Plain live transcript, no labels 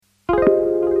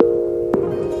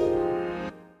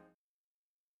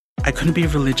I couldn't be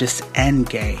religious and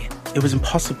gay. It was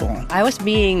impossible. I was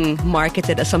being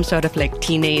marketed as some sort of like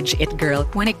teenage it girl.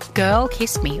 When a girl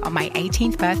kissed me on my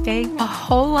 18th birthday, a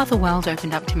whole other world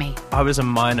opened up to me. I was a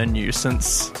minor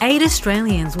nuisance. 8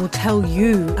 Australians will tell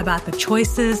you about the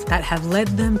choices that have led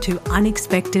them to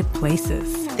unexpected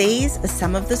places. These are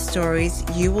some of the stories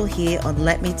you will hear on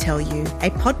Let Me Tell You, a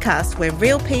podcast where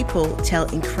real people tell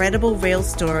incredible real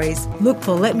stories. Look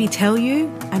for Let Me Tell You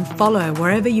and follow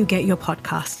wherever you get your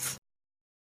podcasts.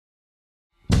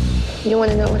 You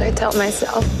want to know what I tell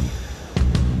myself?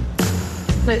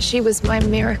 That she was my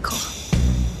miracle.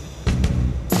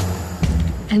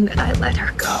 And that I let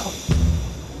her go.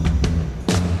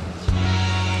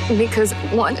 Because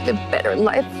I wanted a better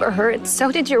life for her, and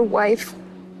so did your wife.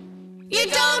 You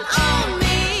don't own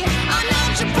me, I'm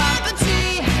not your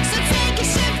property. So take a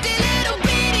shifty little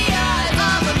beady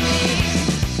eye over me.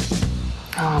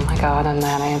 Oh my God, I don't know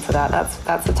how to answer that.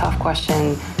 That's a tough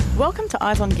question. Welcome to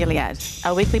Eyes on Gilead,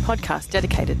 our weekly podcast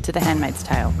dedicated to The Handmaid's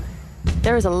Tale.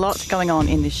 There is a lot going on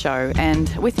in this show, and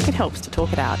we think it helps to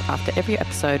talk it out after every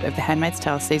episode of The Handmaid's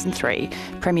Tale Season 3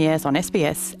 premieres on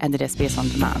SBS and at SBS On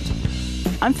Demand.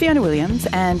 I'm Fiona Williams,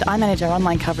 and I manage our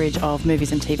online coverage of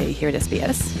movies and TV here at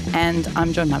SBS, and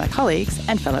I'm joined by my colleagues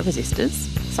and fellow resistors,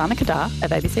 Sana Kadar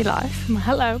of ABC Life.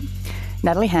 Hello.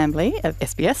 Natalie Hambley of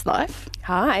SBS Life.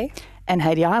 Hi. And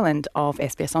Heidi Island of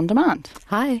SBS On Demand.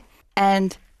 Hi.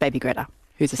 And baby Greta,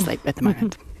 who's asleep at the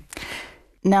moment.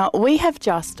 Now, we have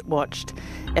just watched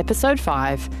episode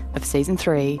 5 of season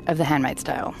 3 of The Handmaid's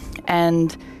Tale,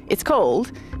 and it's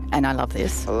called, and I love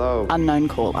this, Hello. Unknown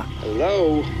Caller.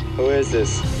 Hello? Who is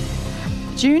this?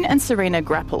 June and Serena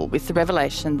grapple with the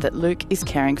revelation that Luke is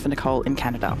caring for Nicole in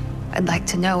Canada. I'd like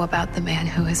to know about the man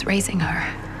who is raising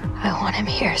her. I want him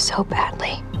here so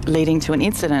badly. Leading to an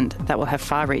incident that will have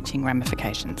far-reaching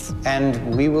ramifications.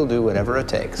 And we will do whatever it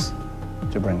takes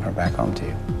to bring her back home to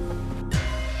you.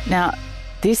 Now,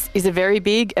 this is a very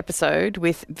big episode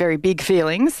with very big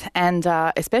feelings, and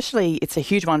especially it's a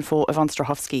huge one for Yvonne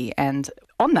Strahovski. And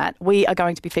on that, we are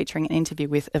going to be featuring an interview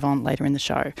with Yvonne later in the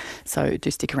show, so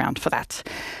do stick around for that.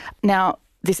 Now,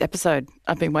 this episode,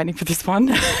 I've been waiting for this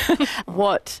one.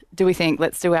 What do we think?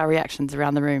 Let's do our reactions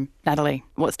around the room. Natalie,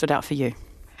 what stood out for you?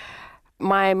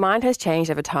 My mind has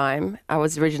changed over time. I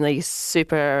was originally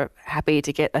super happy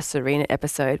to get a Serena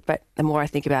episode, but the more I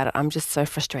think about it, I'm just so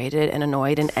frustrated and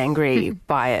annoyed and angry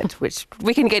by it, which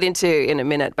we can get into in a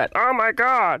minute, but oh my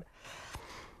God.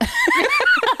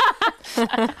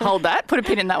 Hold that. Put a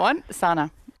pin in that one.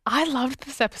 Sana. I loved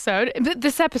this episode.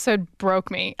 This episode broke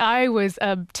me. I was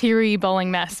a teary bawling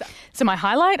mess. So my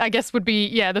highlight, I guess, would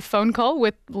be, the phone call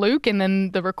with Luke and then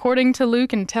the recording to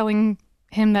Luke and telling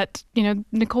him that,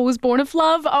 Nicole was born of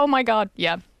love. Oh, my God.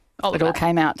 Yeah. It all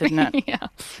came out, didn't it? Yeah.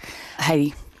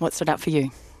 Heidi, what stood out for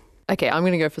you? Okay, I'm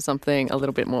going to go for something a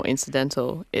little bit more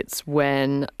incidental. It's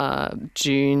when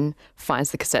June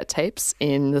finds the cassette tapes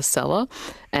in the cellar,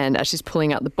 and as she's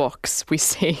pulling out the box, we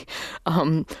see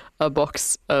a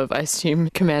box of, I assume,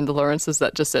 Commander Lawrence's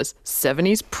that just says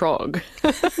 70s prog.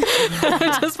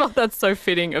 I just felt that's so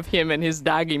fitting of him and his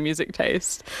daggy music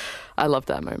taste. I love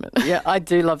that moment. Yeah, I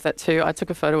do love that too. I took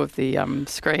a photo of the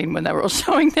screen when they were all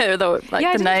showing the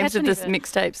names of the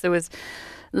mixtapes. There was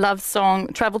Love Song,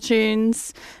 Travel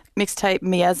Tunes, mixtape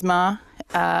Miasma.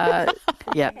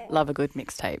 Love a good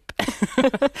mixtape.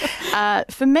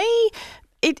 For me,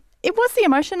 it was the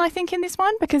emotion, I think, in this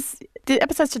one, because the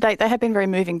episodes to date, they have been very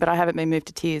moving, but I haven't been moved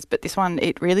to tears. But this one,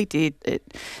 it really did.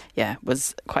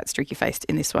 Was quite streaky-faced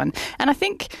in this one. And I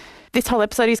think this whole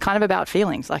episode is kind of about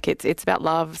feelings. Like it's about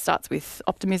love. Starts with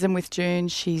optimism with June.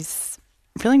 She's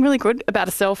feeling really good about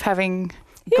herself, having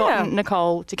gotten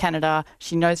Nicole to Canada.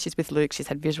 She knows she's with Luke. She's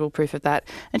had visual proof of that.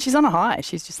 And she's on a high.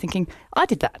 She's just thinking, I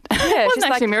did that. Yeah, it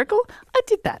wasn't actually a miracle. I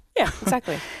did that. Yeah,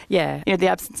 exactly. Yeah. The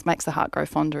absence makes the heart grow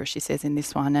fonder, as she says in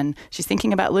this one. And she's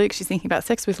thinking about Luke. She's thinking about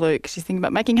sex with Luke. She's thinking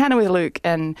about making Hannah with Luke.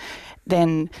 And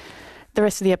then the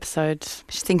rest of the episode,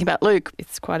 she's thinking about Luke.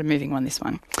 It's quite a moving one, this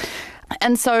one.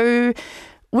 And so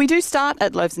we do start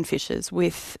at Loaves and Fishes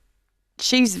with...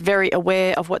 She's very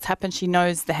aware of what's happened. She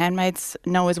knows the handmaids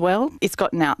know as well. It's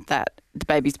gotten out that the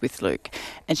baby's with Luke.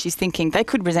 And she's thinking, they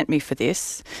could resent me for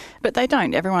this, but they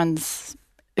don't. Everyone's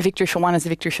a victory for one is a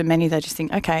victory for many. They just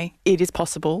think, okay, it is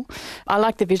possible. I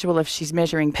like the visual of she's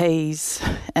measuring peas,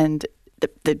 and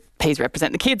the peas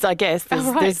represent the kids, I guess.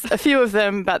 There's a few of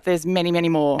them, but there's many, many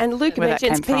more. And Luke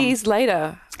mentions peas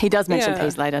later. He does mention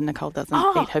peas later. Nicole doesn't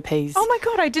eat her peas. Oh, my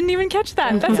God, I didn't even catch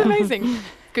that. That's amazing.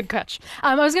 Good catch.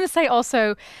 I was going to say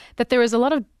also that there was a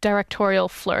lot of directorial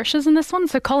flourishes in this one.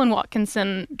 So Colin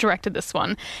Watkinson directed this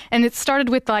one, and it started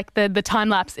with like the time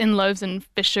lapse in Loaves and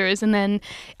Fishers, and then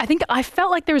I think I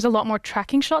felt like there was a lot more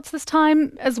tracking shots this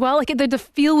time as well. Like the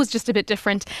feel was just a bit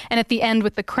different, and at the end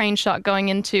with the crane shot going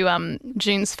into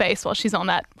June's face while she's on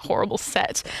that horrible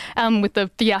set, with the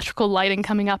theatrical lighting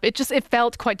coming up, it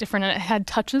felt quite different, and it had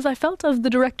touches I felt of the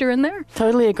director in there.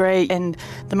 Totally agree. And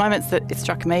the moments that it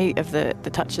struck me of the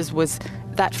touches was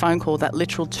that phone call, that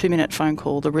literal 2-minute phone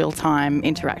call, the real-time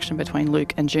interaction between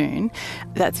Luke and June.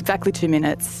 That's exactly 2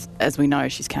 minutes. As we know,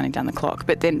 she's counting down the clock.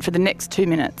 But then for the next 2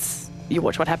 minutes, you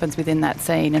watch what happens within that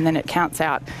scene, and then it counts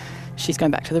out. She's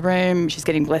going back to the room. She's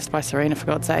getting blessed by Serena, for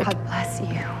God's sake. God bless you.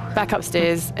 Back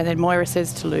upstairs, and then Moira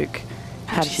says to Luke,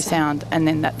 how does she sound? And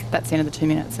then that's the end of the 2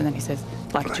 minutes, and then he says,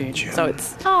 like June. So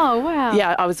it's... Oh, wow.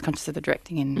 Yeah, I was conscious of the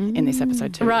directing in this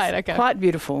episode too. Right, It's okay. quite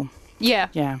beautiful. Yeah.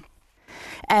 Yeah.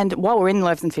 And while we're in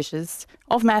Loaves and Fishes,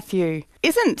 of Matthew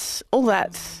isn't all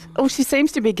that... Well, she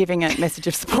seems to be giving a message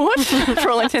of support for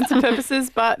all intents and purposes,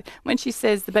 but when she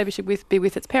says the baby should be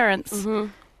with its parents,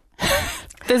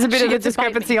 there's a bit of a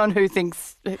discrepancy on who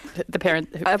thinks the parent...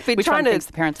 I've been which trying one to thinks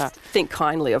the parents are. think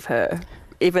kindly of her,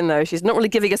 even though she's not really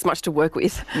giving us much to work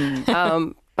with.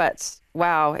 But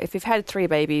wow, if you've had 3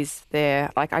 babies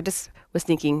there, like I just was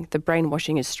thinking the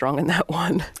brainwashing is strong in that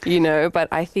one, you know. But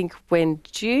I think when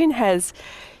June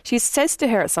she says to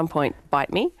her at some point,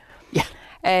 bite me. Yeah.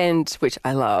 And which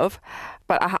I love.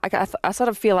 But I sort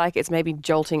of feel like it's maybe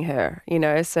jolting her, you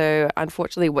know. So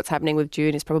unfortunately what's happening with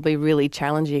June is probably really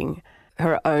challenging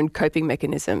her own coping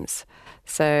mechanisms.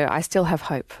 So I still have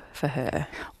hope for her.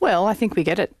 Well, I think we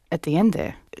get it at the end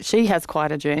there. She has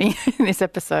quite a journey in this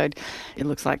episode. It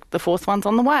looks like the 4th one's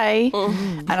on the way,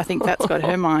 and I think that's got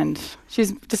her mind.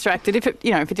 She's distracted. If it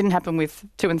didn't happen with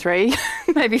 2 and 3,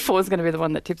 maybe 4 is going to be the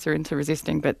one that tips her into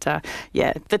resisting. But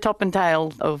the top and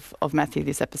tail of Matthew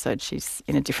this episode, she's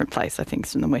in a different place, I think,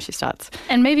 than where she starts.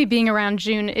 And maybe being around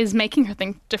June is making her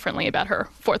think differently about her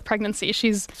 4th pregnancy.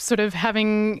 She's sort of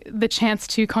having the chance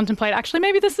to contemplate, actually,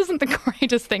 maybe this isn't the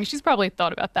greatest thing. She's probably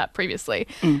thought about that previously.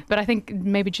 But I think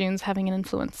maybe June's having an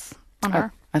influence on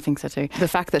her. I think so too. The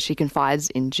fact that she confides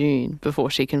in June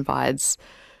before she confides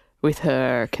with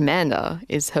her commander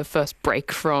is her first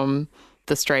break from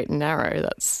the straight and narrow.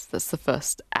 That's the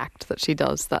first act that she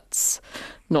does. That's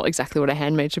not exactly what a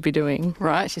handmaid should be doing.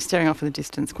 Right, she's staring off in the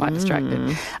distance, quite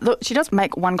distracted. Look, she does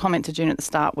make one comment to June at the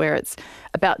start where it's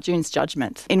about June's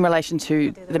judgment in relation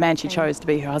to the man she chose to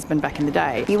be her husband back in the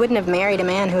day. You wouldn't have married a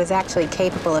man who is actually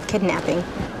capable of kidnapping.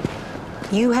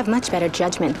 You have much better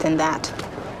judgment than that.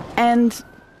 And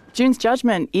June's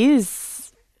judgment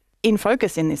is in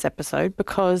focus in this episode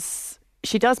because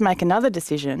she does make another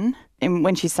decision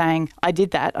when she's saying, I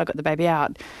did that, I got the baby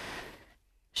out.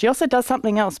 She also does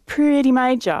something else pretty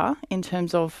major in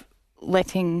terms of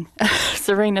letting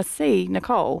Serena see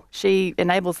Nicole. She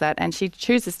enables that and she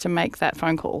chooses to make that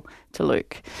phone call to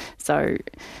Luke. So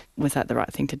was that the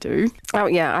right thing to do? Oh,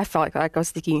 yeah, I felt like I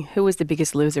was thinking who was the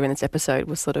biggest loser in this episode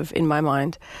was sort of in my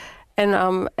mind. And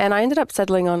I ended up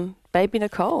settling on baby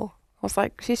Nicole. I was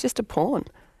like, she's just a pawn,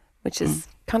 which is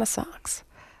kind of sucks.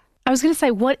 I was going to say,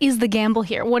 what is the gamble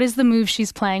here? What is the move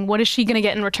she's playing? What is she going to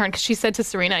get in return? Because she said to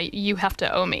Serena, you have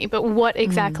to owe me. But what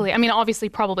exactly? I mean, obviously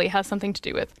probably has something to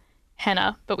do with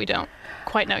Henna, but we don't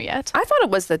quite know yet. I thought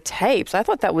it was the tapes. I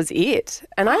thought that was it.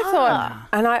 And I thought,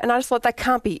 and I just thought that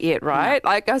can't be it, right? No.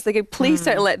 Like I was thinking, please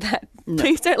don't let that,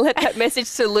 please don't let that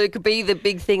message to Luke be the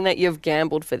big thing that you've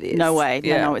gambled for this. No way.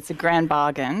 Yeah. No, it's a grand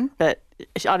bargain. But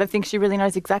I don't think she really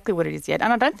knows exactly what it is yet.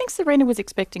 And I don't think Serena was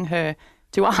expecting her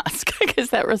to ask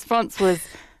because that response was,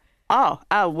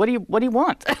 what do you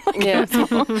want? Yeah.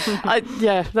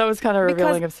 That was kind of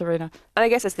revealing of Serena. And I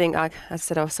guess this thing, like I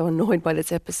said, I was so annoyed by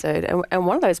this episode. And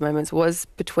one of those moments was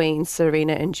between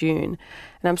Serena and June.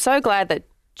 And I'm so glad that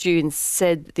June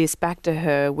said this back to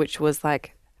her, which was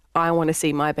like, I want to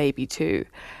see my baby too.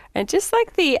 And just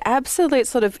like the absolute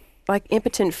sort of like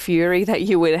impotent fury that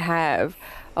you would have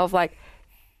of like,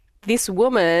 this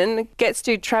woman gets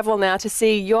to travel now to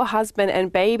see your husband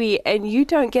and baby and you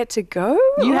don't get to go?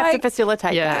 You have to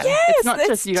facilitate that. Yes, it's not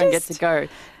just you don't get to go.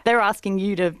 They're asking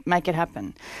you to make it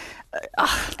happen.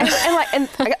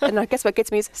 And I guess what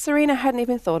gets me is Serena hadn't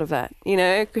even thought of that, you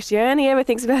know, because she only ever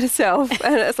thinks about herself.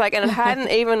 And it's like, and it hadn't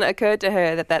even occurred to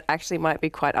her that actually might be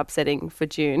quite upsetting for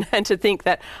June. And to think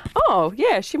that, oh,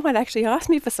 yeah, she might actually ask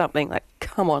me for something. Like,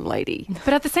 come on, lady.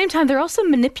 But at the same time, they're also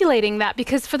manipulating that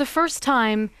because for the first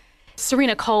time,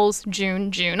 Serena calls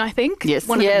June, I think. Yes.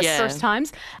 One of the first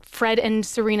times. Fred and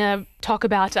Serena talk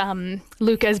about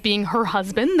Luke as being her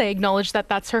husband. They acknowledge that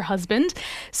that's her husband.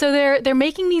 So they're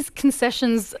making these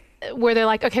concessions where they're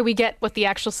like, okay, we get what the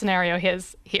actual scenario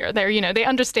is here. They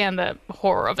understand the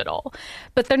horror of it all,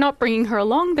 but they're not bringing her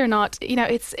along. They're not,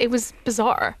 it was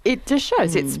bizarre. It just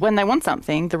shows it's when they want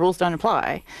something, the rules don't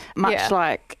apply. Much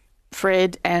like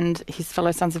Fred and his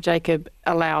fellow sons of Jacob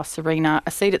allow Serena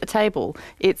a seat at the table.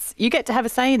 It's, you get to have a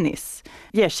say in this.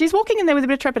 Yeah, she's walking in there with a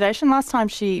bit of trepidation. Last time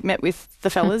she met with the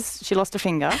fellas, she lost a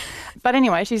finger. But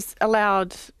anyway, she's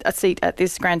allowed a seat at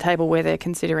this grand table where they're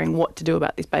considering what to do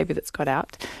about this baby that's got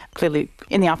out. Clearly,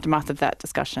 in the aftermath of that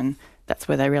discussion, that's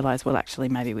where they realise, well, actually,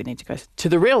 maybe we need to go to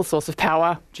the real source of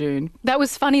power, June. That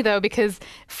was funny, though, because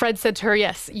Fred said to her,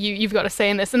 yes, you've got a say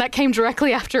in this. And that came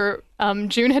directly after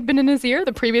June had been in his ear,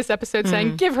 the previous episode,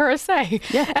 saying, give her a say.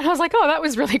 Yeah. And I was like, oh, that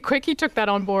was really quick. He took that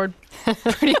on board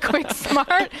pretty quick,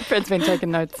 smart. Fred's been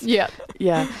taking notes. Yeah.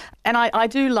 Yeah. And I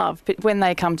do love when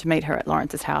they come to meet her at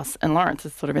Lawrence's house, and Lawrence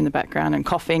is sort of in the background and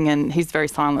coughing, and he's very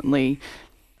silently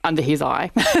under his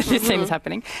eye. This scene is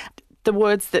happening. The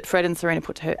words that Fred and Serena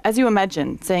put to her, as you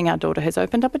imagine, seeing our daughter has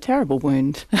opened up a terrible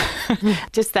wound.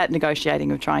 Just that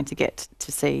negotiating of trying to get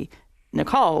to see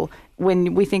Nicole,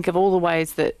 when we think of all the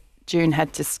ways that June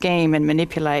had to scheme and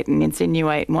manipulate and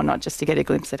insinuate and whatnot just to get a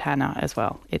glimpse at Hannah as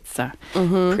well. It's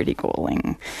pretty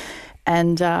galling.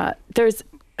 And there's,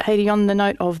 Haiti, on the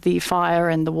note of the fire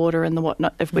and the water and the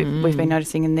whatnot, if we've been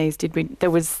noticing in these,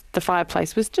 the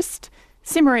fireplace was just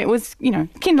simmering. It was,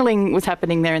 kindling was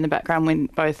happening there in the background when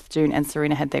both June and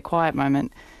Serena had their quiet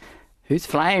moment. Whose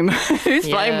flame? Whose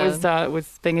flame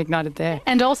was being ignited there?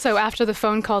 And also after the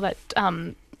phone call that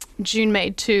June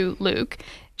made to Luke,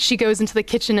 she goes into the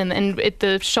kitchen and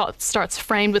the shot starts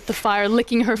framed with the fire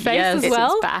licking her face as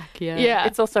well. It's back, yeah.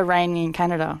 It's also raining in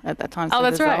Canada at that time. So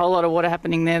that's right. There's a whole lot of water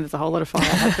happening there. There's a whole lot of fire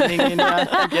happening in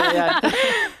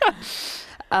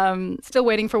Gilead. Still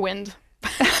waiting for wind.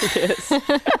 Yes.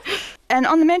 And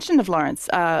on the mention of Lawrence,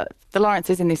 the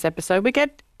Lawrences in this episode, we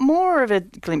get more of a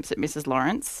glimpse at Mrs.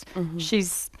 Lawrence. Mm-hmm.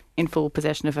 She's in full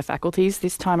possession of her faculties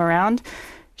this time around.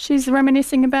 She's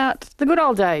reminiscing about the good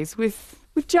old days with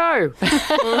Joe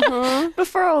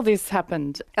before all this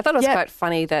happened. I thought it was quite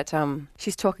funny that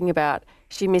she's talking about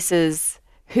she misses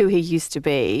who he used to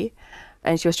be,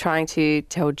 and she was trying to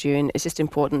tell June it's just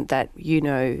important that you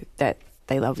know that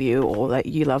they love you or that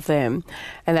you love them,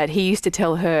 and that he used to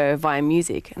tell her via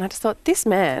music. And I just thought, this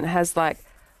man has like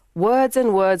words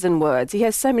and words and words. He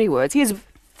has so many words. He has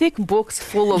thick books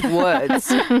full of words,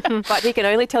 but he can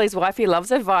only tell his wife he loves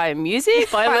her via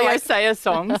music. By Leo Sayer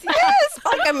songs. Yes,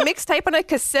 like a mixtape on a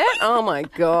cassette. Oh my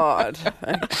God.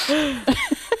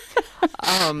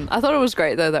 I thought it was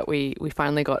great, though, that we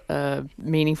finally got a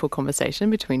meaningful conversation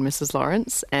between Mrs.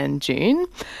 Lawrence and June,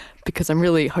 because I'm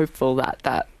really hopeful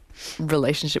that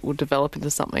relationship will develop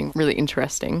into something really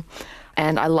interesting.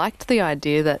 And I liked the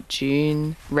idea that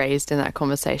June raised in that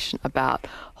conversation about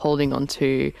holding on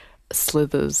to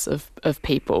slithers of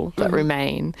people that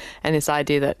remain, and this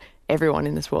idea that everyone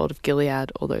in this world of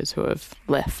Gilead, or those who have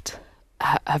left,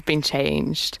 have been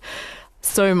changed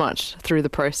so much through the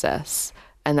process,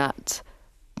 and that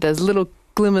there's little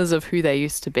glimmers of who they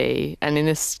used to be. And in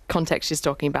this context, she's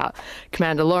talking about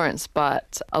Commander Lawrence,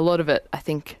 but a lot of it, I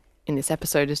think, in this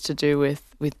episode is to do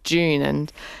with June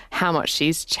and how much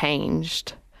she's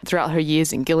changed throughout her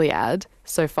years in Gilead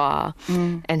so far,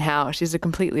 and how she's a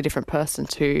completely different person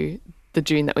to the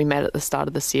June that we met at the start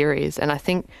of the series. And I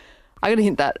think I got to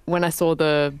hint that when I saw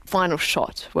the final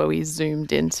shot where we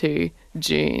zoomed into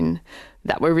June,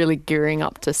 that we're really gearing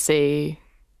up to see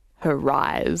her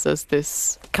rise as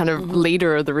this kind of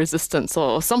leader of the resistance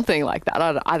or something like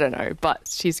that. I don't know, but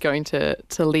she's going to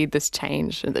lead this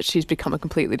change, and that she's become a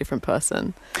completely different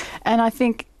person. And I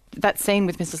think that scene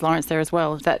with Mrs. Lawrence there as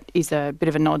well, that is a bit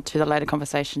of a nod to the later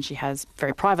conversation she has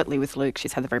very privately with Luke.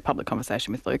 She's had a very public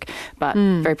conversation with Luke, but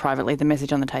very privately the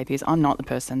message on the tape is, I'm not the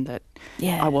person that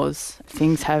I was.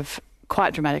 Things have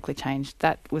quite dramatically changed.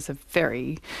 That was a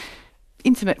very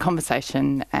intimate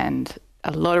conversation, and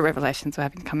a lot of revelations were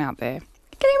having to come out there.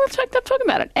 Getting all choked up talking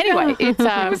about it. Anyway, it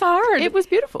was hard. It was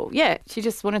beautiful. Yeah, she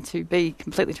just wanted to be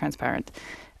completely transparent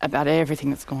about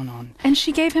everything that's going on. And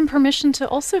she gave him permission to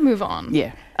also move on.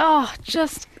 Yeah. Oh,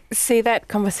 just see that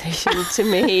conversation to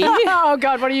me. Oh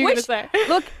God, what are you going to say?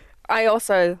 Look, I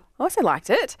also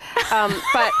liked it,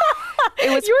 but it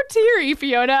was. You're teary,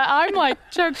 Fiona. I'm like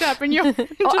choked up, and you're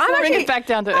just bring it back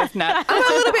down to earth, Nat. I'm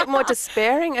a little bit more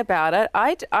despairing about it.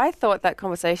 I thought that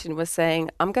conversation was saying,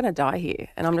 I'm going to die here,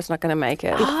 and I'm just not going to make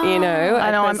it. You know.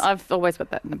 I know. I've always got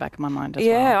that in the back of my mind as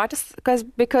well. Yeah, I just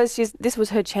because this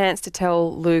was her chance to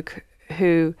tell Luke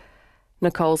who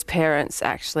Nicole's parents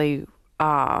actually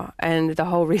are. And the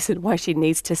whole reason why she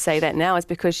needs to say that now is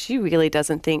because she really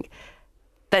doesn't think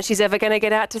that she's ever going to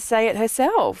get out to say it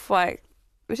herself,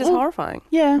 which is horrifying.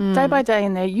 Yeah, day by day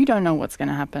in there, you don't know what's going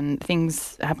to happen.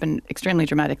 Things happen extremely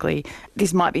dramatically.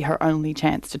 This might be her only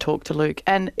chance to talk to Luke.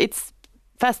 And it's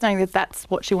fascinating that that's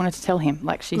what she wanted to tell him.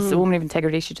 Like, she's a woman of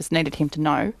integrity. She just needed him to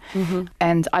know. Mm-hmm.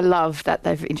 And I love that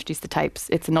they've introduced the tapes.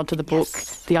 It's a nod to the book.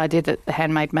 The idea that the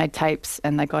handmaid made tapes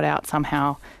and they got out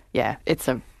somehow. Yeah, it's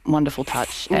a wonderful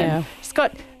touch. And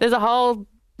there's a whole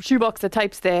shoebox of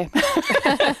tapes there.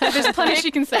 There's plenty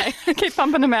she can say. Keep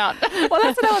pumping them out. Well,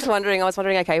 that's what I was wondering.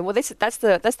 Okay, well, that's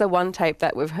the one tape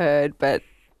that we've heard, but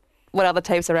what other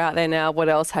tapes are out there now? What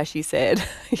else has she said?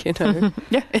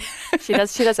 Yeah. She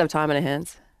does have time in her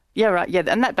hands. Yeah, right. Yeah,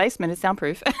 and that basement is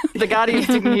soundproof. The Guardians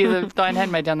didn't hear the dying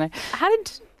handmaid down there. How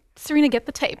did Serena get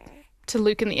the tape to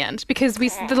Luke in the end? Because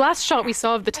the last shot we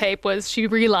saw of the tape was she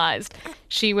realised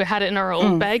she had it in her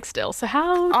old bag still. So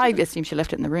how? I assume she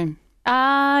left it in the room.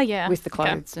 Yeah. With the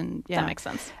clothes and that makes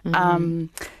sense.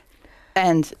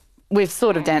 And we've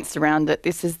sort of danced around it.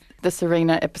 This is the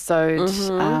Serena episode.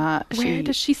 Where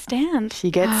does she stand?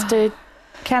 She gets to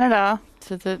Canada,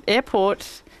 to the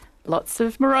airport. Lots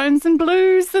of maroons and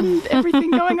blues and everything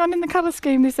going on in the colour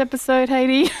scheme this episode,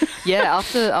 Haiti. Yeah,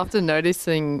 after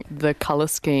noticing the colour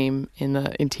scheme in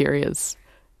the interiors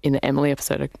in the Emily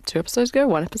episode 1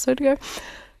 episode ago,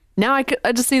 now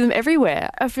I just see them everywhere.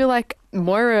 I feel like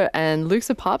Moira and Luke's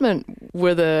apartment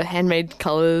were the handmade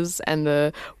colours and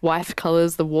the wife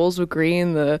colours. The walls were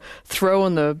green. The throw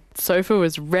on the sofa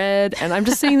was red. And I'm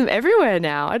just seeing them everywhere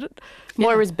now.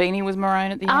 Moira's beanie was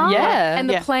maroon at the end. Yeah. And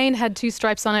the plane had 2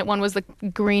 stripes on it. One was the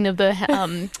green of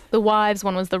the wives.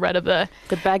 One was the red of the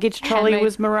baggage trolley handmaid.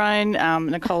 was maroon.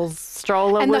 Nicole's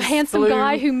stroller and was the handsome blue.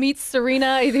 guy who meets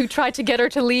Serena, who tried to get her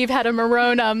to leave, had a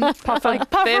maroon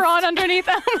puffer on underneath.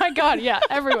 Oh my God, yeah,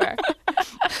 everywhere.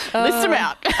 List them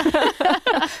out.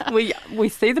 we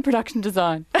see the production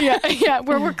design. Yeah,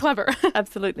 we're clever.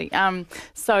 Absolutely.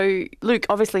 So Luke,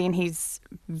 obviously in his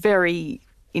very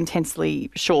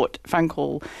intensely short phone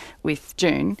call with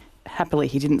June, happily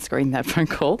he didn't screen that phone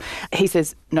call. He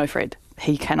says, no, Fred,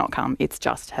 he cannot come. It's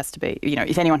just has to be,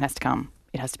 if anyone has to come,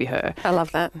 it has to be her. I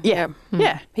love that. Yeah.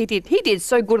 He did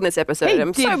so good in this episode.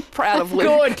 I'm so proud of Luke.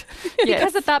 Good.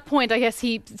 Because at that point, I guess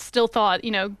he still thought,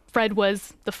 Fred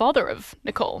was the father of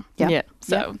Nicole. Yeah.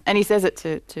 So, and he says it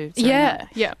to Serena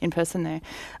in person there.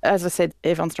 As I said,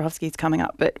 Yvonne Strahovski's coming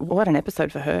up, but what an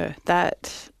episode for her.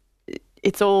 That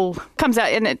it's all comes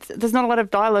out, and there's not a lot of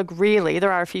dialogue really.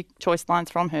 There are a few choice lines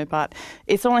from her, but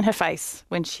it's all in her face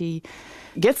when she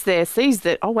gets there, sees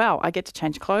that, oh wow, I get to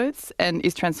change clothes, and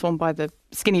is transformed by the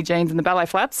skinny jeans and the ballet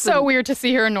flats. So weird to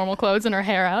see her in normal clothes and her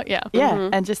hair out. Yeah.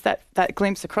 And just that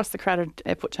glimpse across the crowded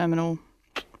airport terminal.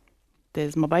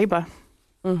 There's my baby.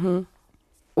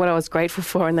 What I was grateful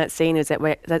for in that scene is that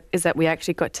we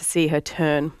actually got to see her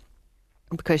turn,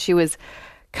 because she was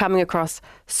coming across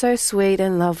so sweet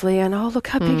and lovely, and oh, look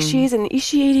how big she is, and is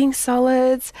she eating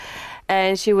solids?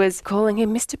 And she was calling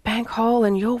him Mr. Bankhole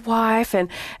and your wife, and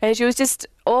she was just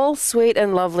all sweet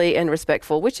and lovely and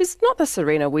respectful, which is not the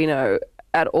Serena we know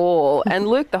at all. And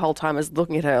Luke the whole time is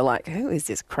looking at her like, who is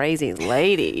this crazy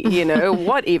lady?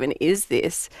 What even is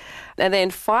this? And then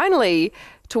finally,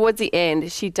 towards the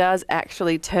end, she does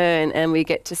actually turn, and we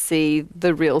get to see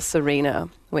the real Serena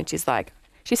when she's like,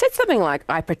 she said something like,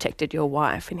 I protected your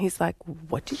wife. And he's like,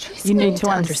 what did you say? You need to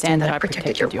understand that I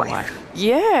protected your wife.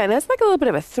 Yeah, and there's like a little bit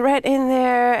of a threat in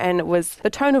there. And it was the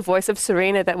tone of voice of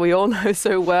Serena that we all know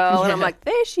so well. And I'm like,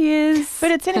 there she is. But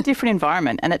it's in a different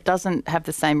environment, and it doesn't have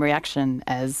the same reaction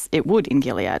as it would in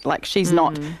Gilead. Like, she's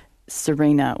not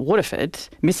Serena Waterford,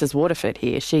 Mrs. Waterford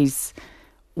here. She's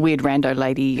weird rando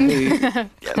lady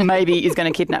who maybe is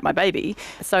going to kidnap my baby.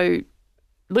 So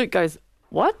Luke goes,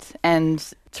 what?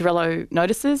 And Torello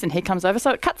notices, and he comes over.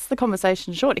 So it cuts the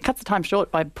conversation short. It cuts the time short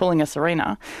by pulling a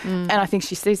Serena. And I think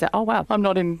she sees that, oh, wow, I'm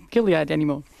not in Gilead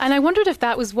anymore. And I wondered if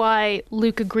that was why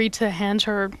Luke agreed to hand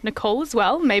her Nicole as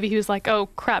well. Maybe he was like, oh,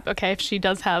 crap, okay, if she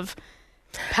does have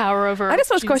power over I just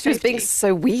thought June's she was being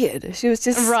so weird. She was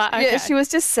just she was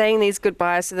just saying these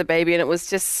goodbyes to the baby, and it was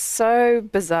just so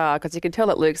bizarre, because you could tell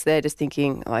that Luke's there just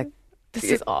thinking, like, this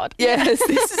is odd. Yes,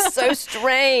 this is so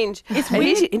strange. It's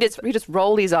weird. He just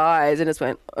rolled his eyes and just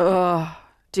went, oh,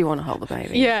 do you want to hold the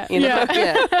baby? Yeah.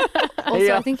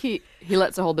 Also, I think he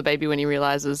lets her hold the baby when he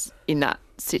realises in that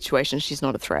situation she's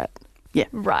not a threat. Yeah.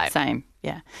 Right. Same.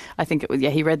 Yeah. I think it was,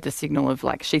 he read the signal of,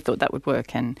 like, she thought that would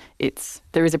work, and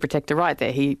there is a protector right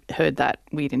there. He heard that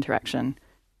weird interaction.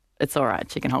 it's all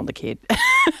right. She can hold the kid.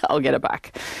 I'll get her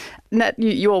back. Nat,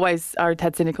 you always are a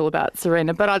tad cynical about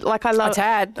Serena, but I love... A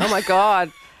tad. Oh, my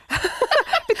God.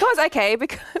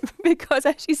 Because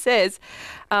as she says,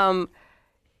 you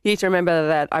need to remember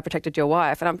that I protected your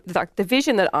wife. And like the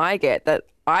vision that I get, that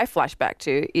I flash back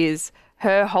to, is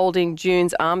her holding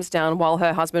June's arms down while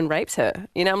her husband rapes her.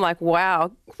 You know, I'm like,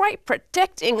 wow, great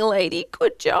protecting lady.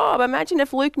 Good job. Imagine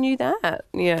if Luke knew that.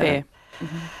 Yeah. Fair.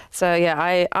 Mm-hmm. So, yeah,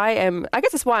 I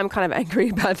guess that's why I'm kind of angry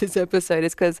about this episode,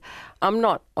 is because I'm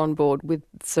not on board with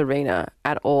Serena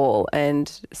at all.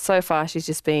 And so far she's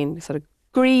just been sort of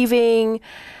grieving,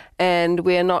 and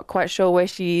we're not quite sure where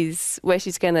she's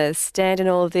going to stand in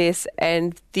all of this.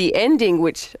 And the ending,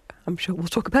 which I'm sure we'll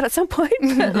talk about at some point.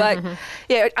 Anyway,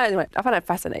 I find it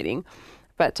fascinating.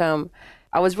 But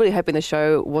I was really hoping the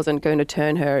show wasn't going to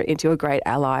turn her into a great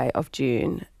ally of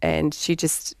June. And she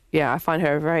just, I find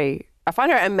her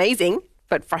amazing,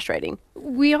 but frustrating.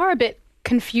 We are a bit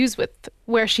confused with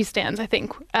where she stands, I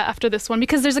think, after this one,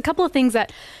 because there's a couple of things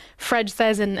that Fred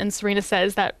says and Serena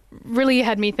says that really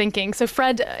had me thinking. So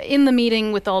Fred, in the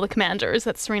meeting with all the commanders,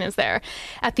 that Serena's there,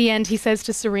 at the end he says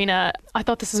to Serena, I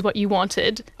thought this is what you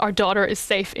wanted. Our daughter is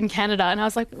safe in Canada. And I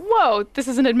was like, whoa, this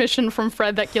is an admission from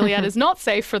Fred that Gilead is not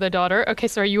safe for the daughter. Okay,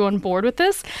 so are you on board with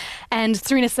this? And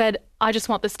Serena said, I just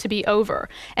want this to be over.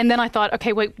 And then I thought,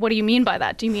 okay, wait, what do you mean by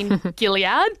that? Do you mean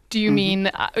Gilead? Do you mean,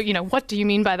 what do you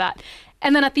mean by that?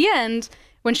 And then at the end,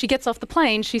 when she gets off the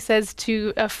plane, she says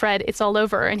to Fred, it's all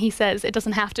over. And he says, it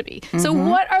doesn't have to be. Mm-hmm. So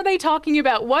what are they talking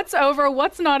about? What's over?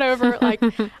 What's not over? Like,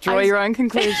 Draw your own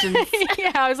conclusions.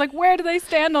 Yeah, I was like, where do they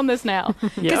stand on this now?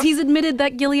 Because he's admitted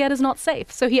that Gilead is not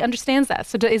safe. So he understands that.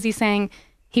 So is he saying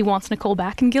he wants Nicole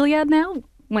back in Gilead now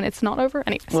when it's not over?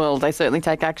 Anyways. Well, they certainly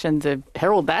take action to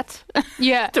herald that.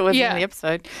 Yeah. Towards the end of the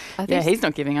episode. He's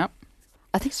not giving up.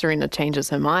 I think Serena changes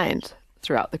her mind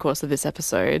throughout the course of this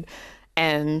episode.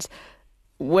 And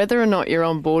whether or not you're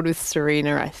on board with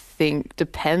Serena, I think,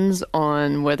 depends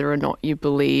on whether or not you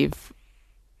believe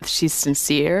she's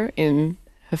sincere in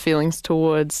her feelings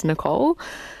towards Nicole.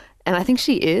 And I think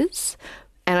she is.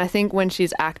 And I think when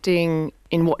she's acting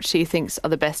in what she thinks are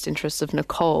the best interests of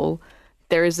Nicole,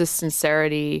 there is this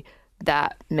sincerity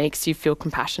that makes you feel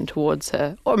compassion towards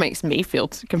her, or makes me feel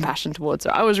compassion towards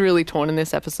her. I was really torn in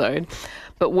this episode.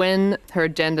 But when her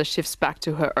agenda shifts back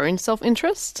to her own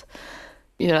self-interest,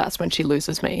 that's when she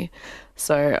loses me.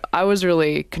 So I was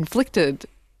really conflicted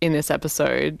in this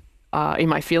episode in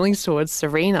my feelings towards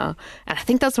Serena. And I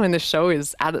think that's when the show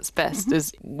is at its best,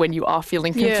 is when you are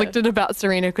feeling conflicted about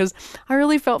Serena, because I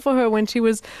really felt for her when she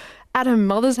was at her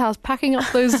mother's house packing up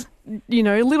those,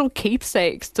 little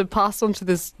keepsakes to pass on to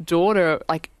this daughter,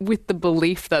 like with the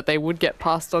belief that they would get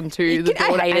passed on to the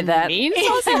daughter. I hated that. Mean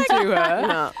something to her.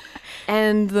 No.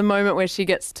 And the moment where she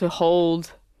gets to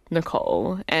hold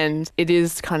Nicole, and it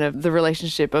is kind of the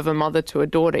relationship of a mother to a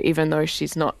daughter, even though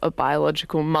she's not a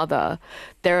biological mother.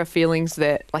 There are feelings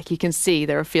that, like, you can see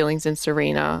there are feelings in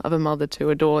Serena of a mother to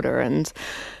a daughter. And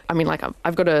I mean, like,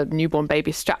 I've got a newborn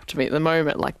baby strapped to me at the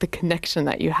moment. Like, the connection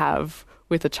that you have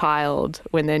with a child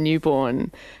when they're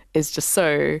newborn is just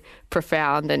so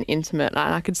profound and intimate.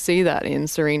 And I could see that in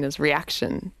Serena's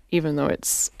reaction, even though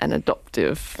it's an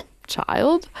adoptive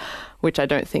child, which I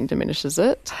don't think diminishes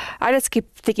it. I just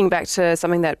keep thinking back to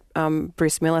something that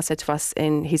Bruce Miller said to us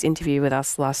in his interview with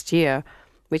us last year,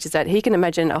 which is that he can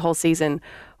imagine a whole season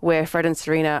where Fred and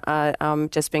Serena are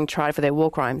just being tried for their war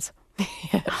crimes.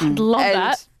 I'd love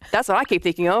that. That's what I keep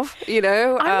thinking of, I'm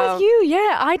with you,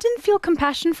 yeah. I didn't feel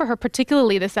compassion for her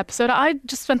particularly this episode. I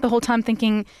just spent the whole time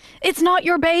thinking, it's not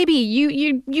your baby.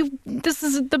 You this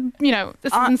is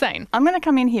insane. I'm going to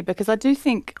come in here because I do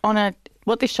think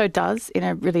what this show does in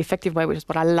a really effective way, which is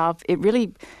what I love, it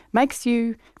really makes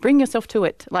you bring yourself to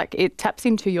it. Like, it taps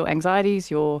into your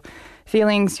anxieties, your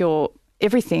feelings, your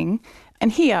everything.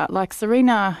 And here, like,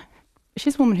 Serena,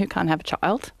 she's a woman who can't have a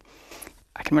child.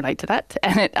 I can relate to that.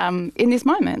 And in this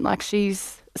moment, like,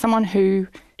 she's someone who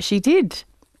she did,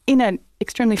 in an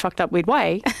extremely fucked up, weird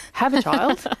way, have a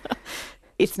child.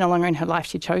 It's no longer in her life.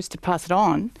 She chose to pass it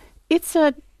on. It's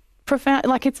a profound,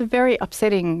 like, it's a very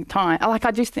upsetting time. Like,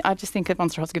 I just think Yvonne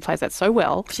Strahovski plays that so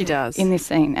well. She does. In this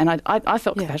scene. And I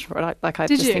felt compassion for it.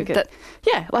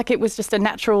 It was just a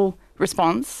natural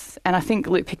response. And I think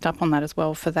Luke picked up on that as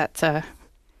well for that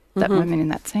moment in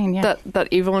that scene, yeah. That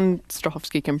Yvonne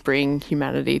Strahovski can bring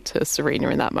humanity to Serena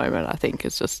in that moment, I think,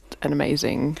 is just an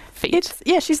amazing feat.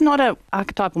 She's not an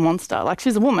archetypal monster. Like,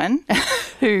 she's a woman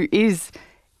who is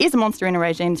a monster in a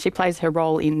regime. She plays her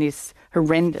role in this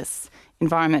horrendous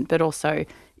environment, but also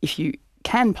if you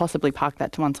can possibly park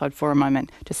that to one side for a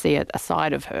moment to see a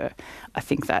side of her. I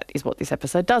think that is what this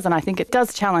episode does, and I think it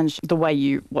does challenge the way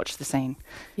you watch the scene.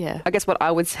 Yeah. I guess what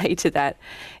I would say to that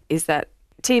is that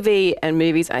TV and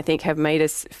movies, I think, have made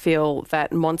us feel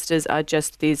that monsters are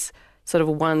just these sort of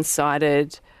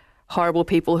one-sided, horrible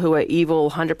people who are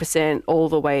evil 100% all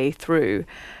the way through.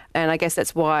 And I guess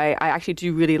that's why I actually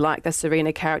do really like the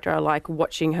Serena character. I like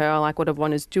watching her. I like what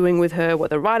Yvonne is doing with her, what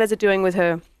the writers are doing with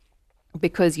her,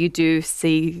 because you do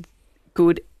see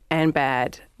good and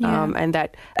bad. And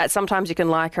that sometimes you can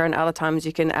like her and other times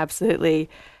you can absolutely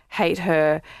hate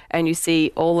her, and you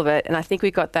see all of it. And I think we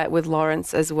got that with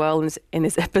Lawrence as well in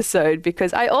this episode,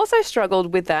 because I also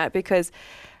struggled with that, because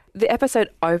the episode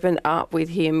opened up with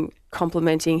him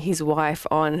complimenting his wife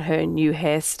on her new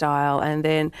hairstyle, and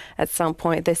then at some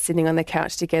point they're sitting on the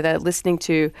couch together listening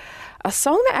to a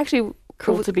song that actually...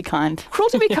 Cruel to be kind. Cruel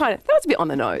to be kind. That was a bit on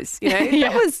the nose, you know.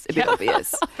 That was a bit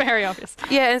obvious. Very obvious.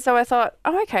 Yeah, and so I thought,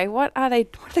 oh, okay, what are they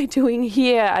doing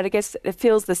here? And I guess it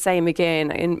feels the same again.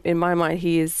 In my mind,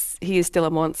 he is still a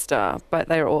monster, but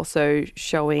they're also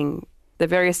showing the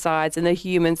various sides and the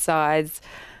human sides.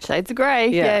 Shades of grey.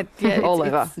 Yeah, all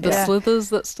over. The slithers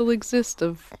that still exist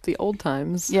of the old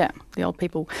times. Yeah, the old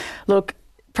people. Look,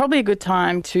 probably a good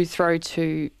time to throw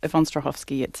to Yvonne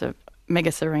Strahovski. It's a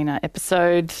Mega Serena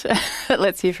episode.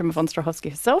 Let's hear from Yvonne Strahovski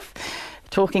herself,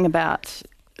 talking about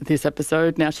this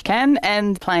episode, Now She Can,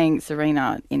 and playing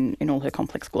Serena in all her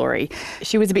complex glory.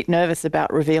 She was a bit nervous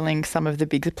about revealing some of the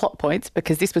big plot points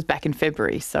because this was back in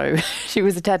February, so she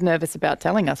was a tad nervous about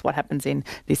telling us what happens in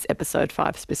this episode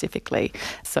 5 specifically.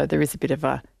 So there is a bit of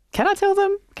a, can I tell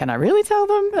them? Can I really tell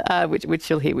them? Which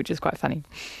you'll hear, which is quite funny.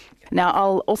 Now,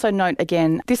 I'll also note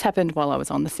again, this happened while I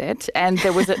was on the set, and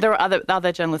there were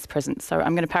other journalists present, so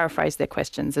I'm going to paraphrase their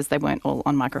questions as they weren't all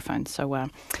on microphone. So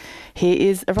here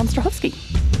is Yvonne Strahovski.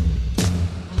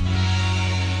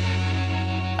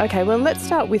 Okay, well, let's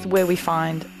start with where we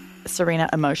find Serena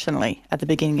emotionally at the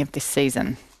beginning of this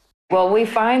season. Well, we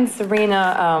find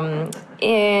Serena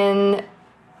in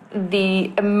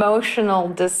the emotional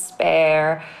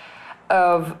despair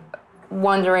of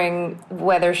wondering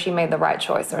whether she made the right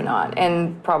choice or not,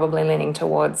 and probably leaning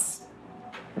towards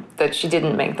that she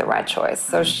didn't make the right choice.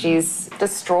 So she's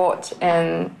distraught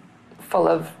and full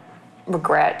of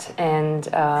regret and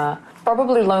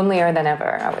probably lonelier than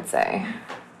ever, I would say.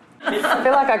 I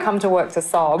feel like I come to work to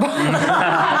sob.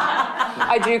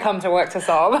 I do come to work to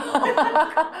sob.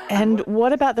 And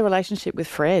what about the relationship with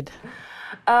Fred?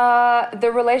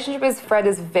 The relationship with Fred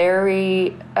is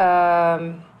very...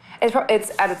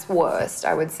 It's at its worst,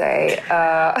 I would say.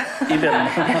 As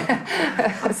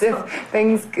if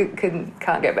things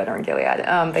can't get better in Gilead.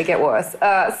 They get worse.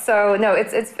 So no,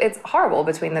 it's horrible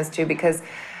between those two, because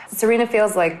Serena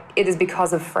feels like it is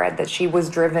because of Fred that she was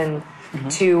driven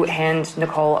to hand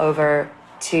Nicole over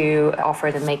to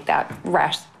Alfred and make that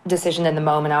rash decision in the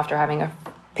moment after having her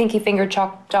pinky finger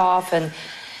chopped off, and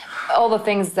all the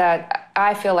things that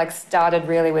I feel like started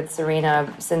really with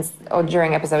Serena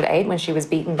during episode 8 when she was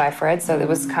beaten by Fred. So there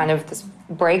was kind of this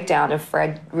breakdown of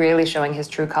Fred really showing his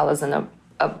true colors and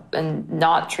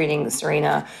not treating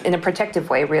Serena in a protective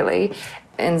way, really.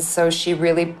 And so she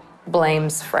really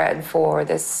blames Fred for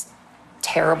this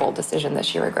terrible decision that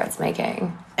she regrets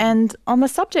making. And on the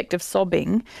subject of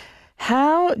sobbing,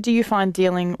 how do you find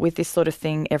dealing with this sort of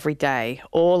thing every day,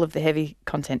 all of the heavy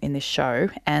content in this show,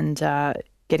 and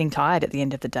getting tired at the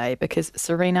end of the day, because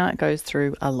Serena goes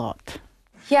through a lot?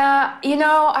 Yeah,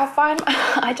 I find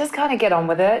I just kind of get on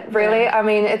with it, really. I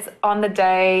mean, it's on the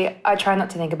day. I try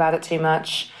not to think about it too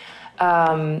much,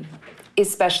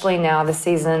 especially now the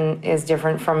season is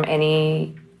different from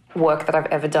any work that I've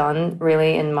ever done,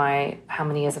 really, in my, how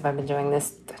many years have I been doing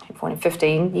this?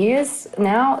 15 years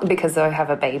now, because I have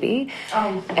a baby.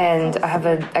 And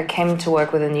I came to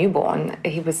work with a newborn.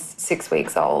 He was 6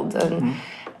 weeks old,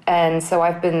 and so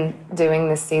I've been doing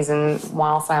this season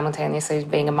while simultaneously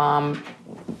being a mom,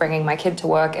 bringing my kid to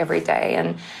work every day.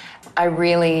 And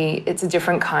it's a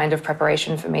different kind of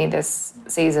preparation for me this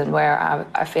season, where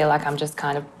I feel like I'm just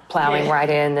kind of plowing right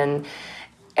in, and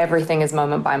everything is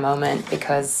moment by moment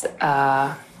because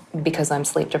I'm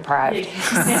sleep deprived.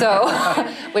 So,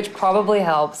 which probably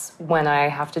helps when I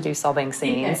have to do sobbing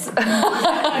scenes.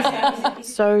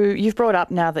 So you've brought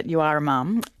up now that you are a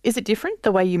mum. Is it different,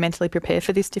 the way you mentally prepare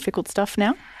for this difficult stuff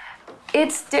now?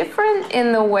 It's different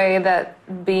in the way that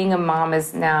being a mom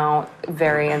is now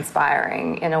very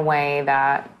inspiring in a way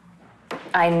that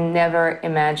I never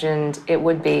imagined it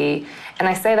would be. And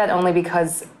I say that only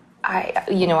because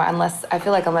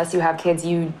unless you have kids,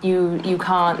 you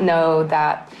can't know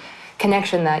that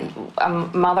connection that a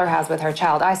mother has with her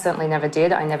child. I certainly never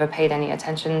did. I never paid any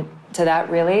attention to that,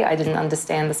 really. I didn't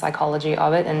understand the psychology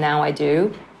of it, and now I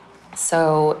do.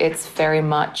 So it's very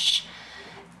much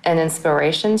an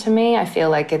inspiration to me. I feel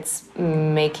like it's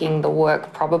making the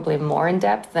work probably more in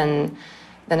depth than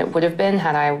it would have been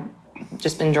had I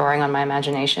just been drawing on my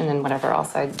imagination and whatever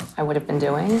else I would have been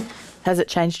doing. Has it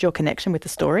changed your connection with the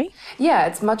story? Yeah,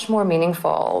 it's much more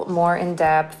meaningful, more in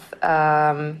depth.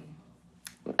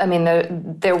 I mean,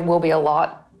 there will be a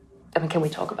lot. I mean, can we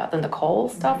talk about the Nicole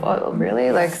stuff? Oh,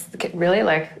 really? Like,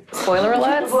 spoiler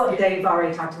alert? Well, they've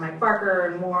already talked to Mike Barker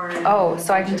and Warren. Oh,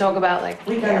 so I can talk about, like,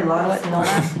 we got a lot of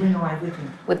stuff. We know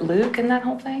everything. With Luke and that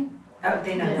whole thing? Oh,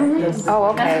 they know. Yes. Oh,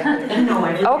 okay. No,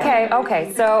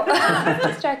 Okay. So,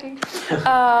 just checking.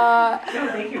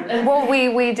 Well,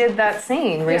 we did that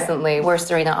scene recently where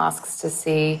Serena asks to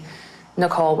see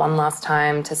Nicole one last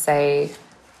time to say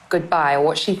goodbye, or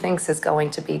what she thinks is going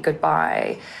to be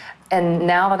goodbye. And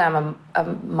now that I'm a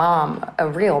mom, a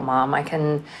real mom, I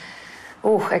can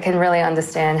really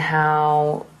understand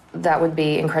how that would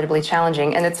be incredibly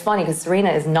challenging. And it's funny because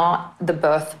Serena is not the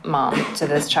birth mom to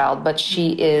this child, but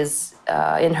she is,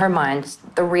 in her mind,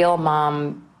 the real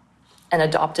mom, an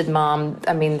adopted mom.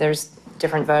 I mean, there's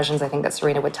different versions, I think, that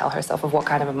Serena would tell herself of what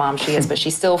kind of a mom she is, but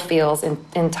she still feels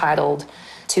entitled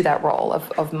to that role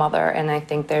of mother. And I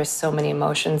think there's so many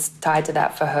emotions tied to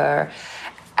that for her,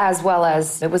 as well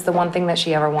as it was the one thing that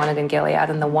she ever wanted in Gilead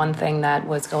and the one thing that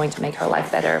was going to make her life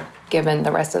better, given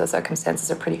the rest of the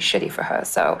circumstances are pretty shitty for her.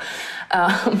 So,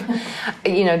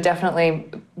 definitely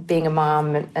being a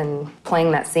mom and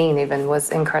playing that scene even was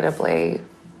incredibly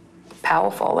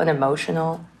powerful and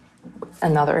emotional.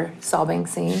 Another sobbing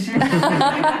scene.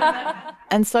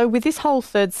 And so with this whole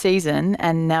third season,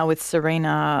 and now with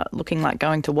Serena looking like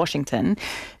going to Washington,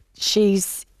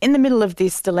 she's in the middle of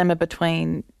this dilemma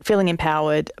between feeling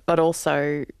empowered but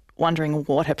also wondering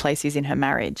what her place is in her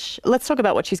marriage. Let's talk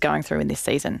about what she's going through in this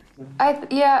season. I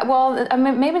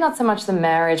mean, maybe not so much the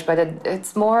marriage, but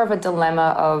it's more of a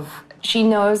dilemma of she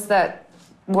knows that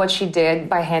what she did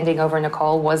by handing over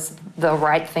Nicole was the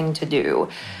right thing to do.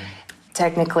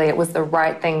 Technically, it was the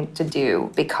right thing to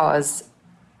do because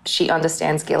she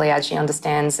understands Gilead, she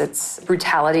understands its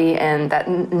brutality, and that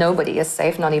nobody is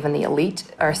safe, not even the elite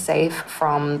are safe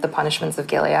from the punishments of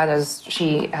Gilead, as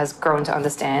she has grown to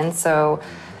understand. So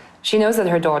she knows that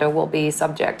her daughter will be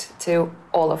subject to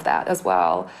all of that as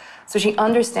well. So she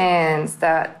understands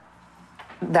that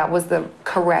that was the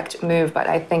correct move, but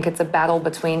I think it's a battle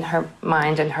between her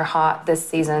mind and her heart this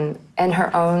season and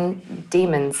her own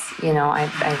demons.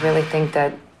 I really think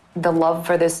that the love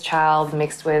for this child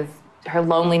mixed with her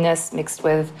loneliness, mixed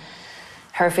with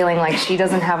her feeling like she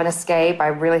doesn't have an escape. I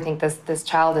really think this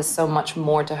child is so much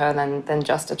more to her than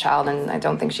just a child, and I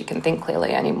don't think she can think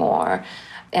clearly anymore.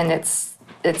 And it's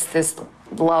this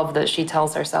love that she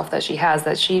tells herself that she has,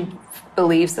 that she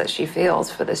believes that she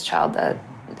feels for this child, that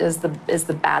is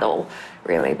the battle,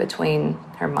 really, between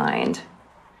her mind.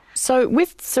 So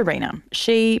with Serena,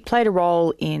 she played a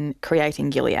role in creating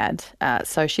Gilead,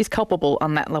 so she's culpable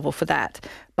on that level for that.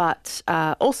 But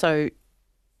also,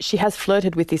 she has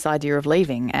flirted with this idea of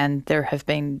leaving, and there have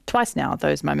been twice now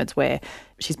those moments where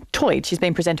she's toyed, she's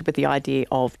been presented with the idea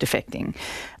of defecting.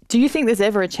 Do you think there's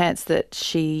ever a chance that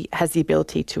she has the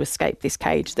ability to escape this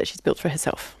cage that she's built for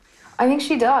herself? I think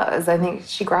she does. I think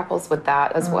she grapples with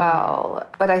that as well.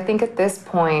 But I think at this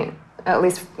point, at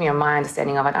least my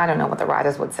understanding of it, I don't know what the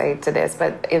writers would say to this,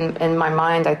 but in my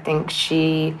mind, I think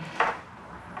she,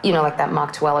 like that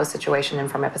Mark Tuello situation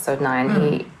from episode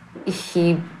 9,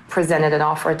 he presented an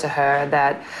offer to her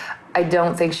that I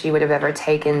don't think she would have ever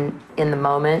taken in the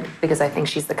moment, because I think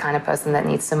she's the kind of person that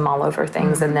needs to mull over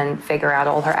things and then figure out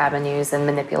all her avenues and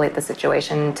manipulate the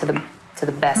situation to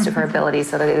the best of her ability,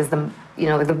 so that it is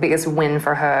the biggest win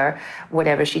for her,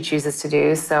 whatever she chooses to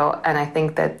do. So, and I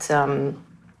think that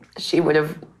she would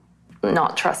have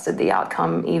not trusted the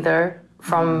outcome either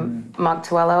from Mark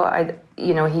Tuello.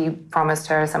 He promised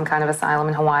her some kind of asylum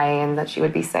in Hawaii and that she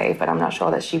would be safe, but I'm not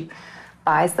sure that she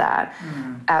buys that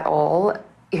at all.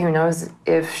 Who knows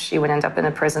if she would end up in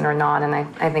a prison or not, and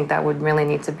I think that would really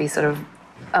need to be sort of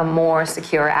a more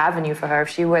secure avenue for her if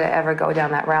she would ever go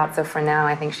down that route. So for now,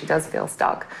 I think she does feel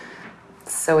stuck.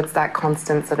 So it's that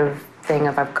constant sort of thing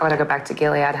of, I've got to go back to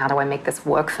Gilead. How do I make this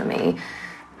work for me?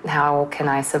 How can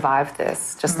I survive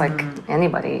this? Just like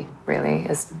anybody really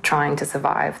is trying to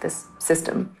survive this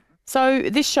system. So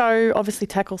this show obviously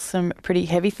tackles some pretty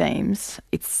heavy themes.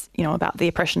 It's, about the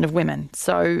oppression of women.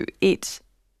 So it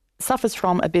suffers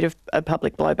from a bit of a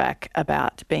public blowback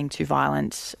about being too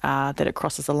violent, that it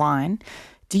crosses a line.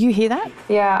 Do you hear that?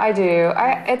 Yeah, I do.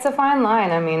 It's a fine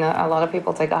line. I mean, a lot of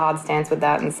people take a hard stance with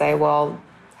that and say, well,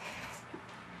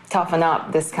 toughen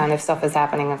up. This kind of stuff is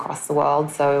happening across the world,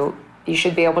 so you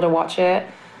should be able to watch it.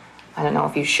 I don't know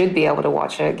if you should be able to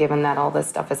watch it, given that all this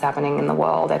stuff is happening in the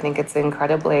world. I think it's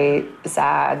incredibly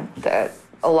sad that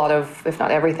a lot of, if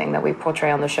not everything, that we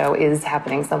portray on the show is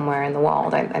happening somewhere in the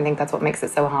world. I think that's what makes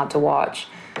it so hard to watch.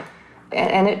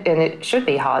 And it should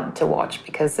be hard to watch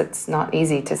because it's not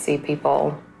easy to see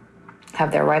people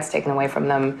have their rights taken away from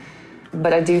them.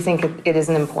 But I do think it is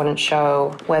an important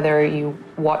show, whether you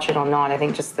watch it or not. I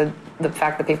think just the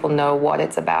fact that people know what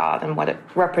it's about and what it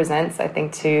represents, I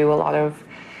think, to a lot of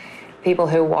people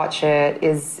who watch it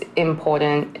is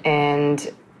important and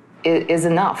is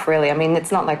enough, really. I mean,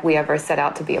 it's not like we ever set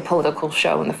out to be a political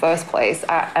show in the first place.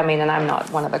 I mean, and I'm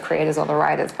not one of the creators or the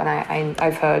writers, but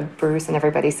I've heard Bruce and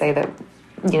everybody say that,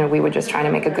 you know, we were just trying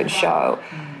to make a good show.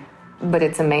 But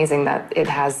it's amazing that it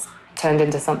has turned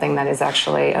into something that is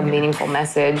actually a meaningful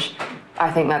message.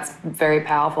 I think that's very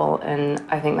powerful, and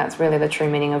I think that's really the true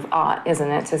meaning of art, isn't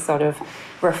it? To sort of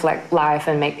reflect life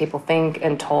and make people think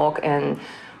and talk and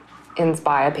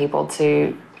inspire people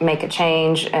to make a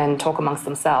change and talk amongst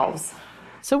themselves.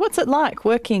 So what's it like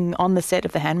working on the set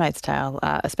of The Handmaid's Tale,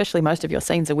 especially most of your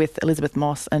scenes are with Elizabeth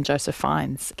Moss and Joseph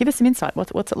Fiennes? Give us some insight.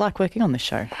 What's it like working on this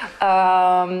show?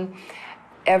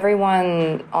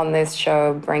 Everyone on this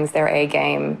show brings their A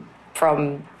game,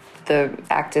 from the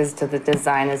actors to the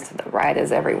designers to the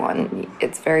writers, everyone.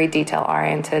 It's very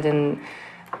detail-oriented and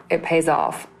it pays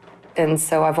off. And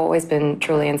so I've always been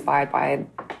truly inspired by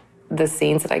the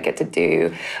scenes that I get to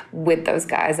do with those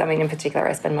guys. I mean, in particular,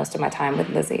 I spend most of my time with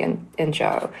Lizzie and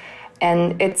Joe.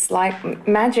 And it's like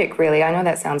magic, really. I know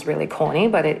that sounds really corny,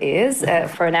 but it is.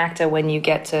 For an actor, when you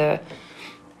get to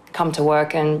come to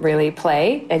work and really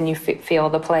play and you feel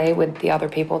the play with the other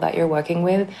people that you're working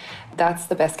with, that's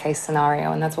the best case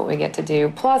scenario, and that's what we get to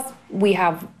do. Plus, we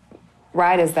have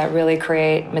writers that really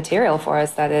create material for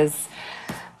us that is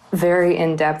very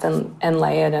in-depth and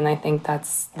layered, and I think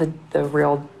that's the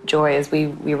real joy, is we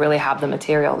really have the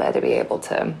material there to be able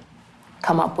to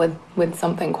come up with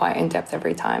something quite in-depth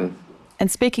every time.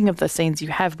 And speaking of the scenes you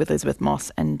have with Elizabeth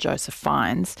Moss and Joseph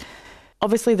Fiennes,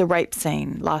 obviously the rape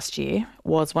scene last year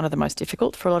was one of the most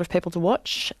difficult for a lot of people to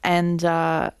watch, and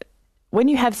when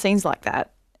you have scenes like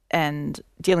that and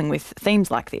dealing with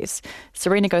themes like this,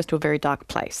 Serena goes to a very dark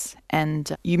place.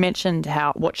 And you mentioned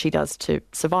what she does to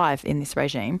survive in this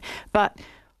regime, but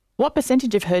what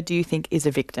percentage of her do you think is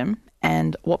a victim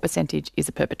and what percentage is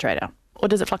a perpetrator? Or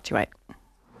does it fluctuate?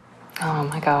 Oh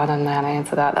my God, I don't know how to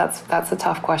answer that. That's a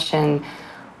tough question.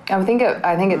 I think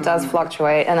it does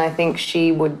fluctuate, and I think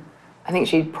she'd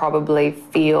probably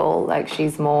feel like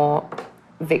she's more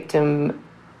victim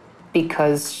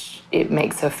because it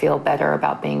makes her feel better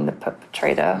about being the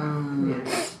perpetrator.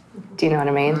 Yes. Do you know what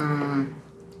I mean?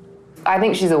 I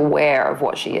think she's aware of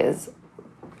what she is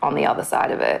on the other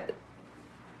side of it.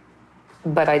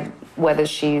 But whether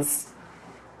she's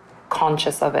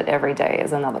conscious of it every day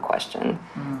is another question.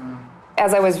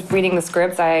 As I was reading the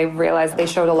scripts, I realized they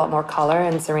showed a lot more color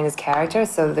in Serena's character,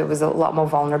 so there was a lot more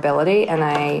vulnerability. And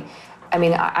I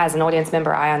mean, as an audience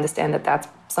member, I understand that that's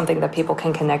something that people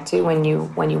can connect to when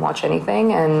you watch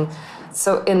anything. And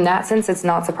so in that sense, it's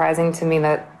not surprising to me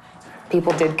that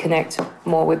people did connect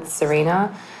more with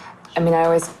Serena. I mean, I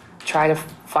always try to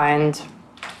find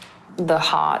the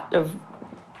heart of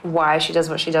why she does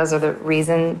what she does, or the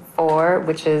reason for,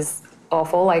 which is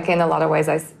awful. Like, in a lot of ways,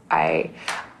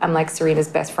 I'm like Serena's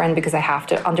best friend because I have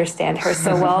to understand her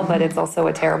so well, but it's also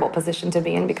a terrible position to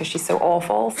be in because she's so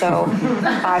awful. So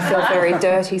I feel very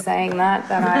dirty saying that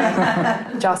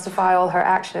I justify all her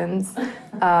actions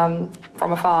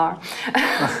from afar,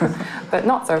 but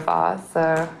not so far.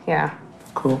 So, yeah.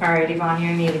 Cool. All right, Yvonne,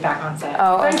 you're nearly back on set.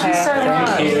 Oh, okay. Thank you so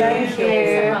much. Thank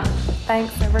you.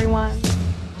 Thanks, everyone.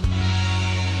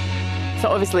 So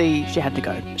obviously she had to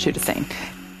go shoot a scene.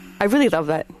 I really love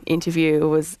that interview. It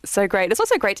was so great. It's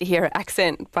also great to hear her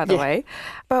accent, by the way.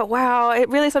 But wow, it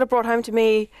really sort of brought home to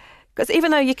me, because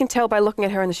even though you can tell by looking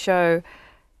at her in the show,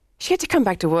 she had to come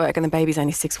back to work and the baby's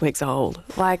only 6 weeks old.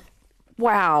 Like,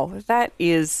 wow, that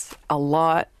is a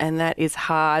lot and that is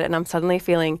hard. And I'm suddenly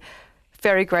feeling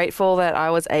very grateful that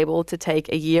I was able to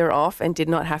take a year off and did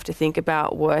not have to think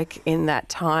about work in that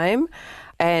time.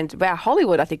 And wow,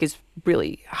 Hollywood, I think, is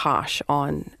really harsh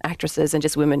on actresses and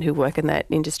just women who work in that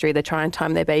industry. They try and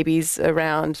time their babies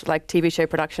around like TV show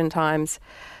production times.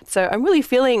 So I'm really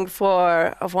feeling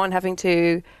for Yvonne having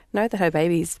to know that her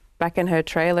baby's back in her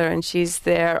trailer and she's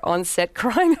there on set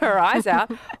crying her eyes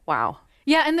out. Wow.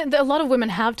 Yeah, and a lot of women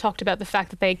have talked about the fact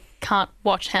that they can't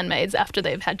watch Handmaids after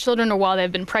they've had children or while they've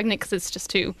been pregnant because it's just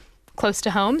too close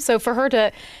to home. So for her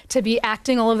to be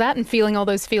acting all of that and feeling all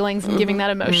those feelings and giving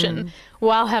that emotion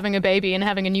while having a baby and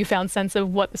having a newfound sense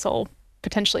of what this all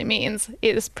potentially means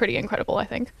is pretty incredible, I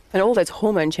think. And all those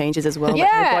hormone changes as well that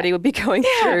her body would be going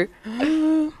through.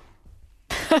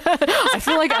 I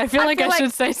feel like I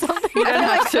should say something. You don't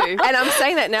have to. And I'm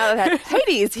saying that now that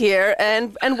Haiti is here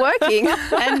and working.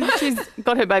 And she's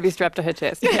got her baby strapped to her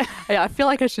chest. Yeah, I feel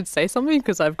like I should say something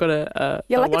because I've got a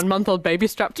 1-month-old baby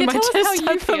strapped to my chest. Tell us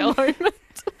how you feel.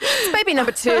 It's baby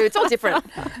number 2. It's all different.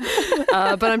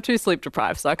 But I'm too sleep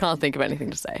deprived, so I can't think of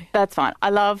anything to say. That's fine. I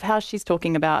love how she's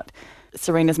talking about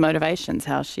Serena's motivations,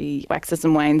 how she waxes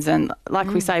and wanes. And like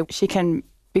we say, she can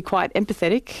be quite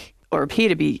empathetic or appear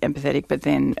to be empathetic, but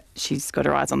then she's got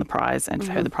her eyes on the prize, and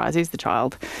for her the prize is the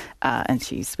child, and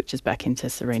she switches back into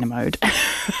Serena mode.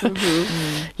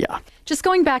 Yeah. Just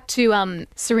going back to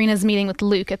Serena's meeting with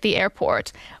Luke at the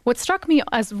airport, what struck me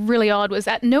as really odd was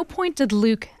at no point did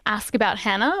Luke ask about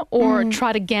Hannah or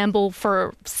try to gamble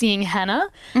for seeing Hannah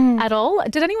at all.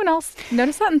 Did anyone else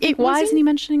notice that and think, why isn't he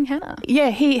mentioning Hannah? Yeah,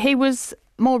 he was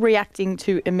more reacting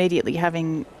to immediately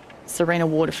having Serena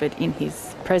Waterford in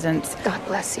his presence. God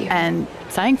bless you. And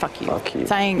saying fuck you. Fuck you.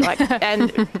 Saying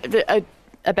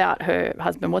about her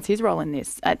husband, what's his role in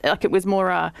this? Like it was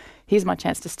more, here's my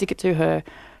chance to stick it to her.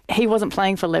 He wasn't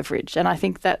playing for leverage. And I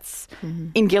think that's,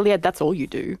 in Gilead, that's all you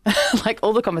do. Like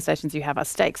all the conversations you have are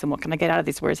stakes and what can I get out of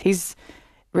this? Whereas he's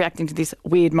reacting to this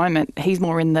weird moment. He's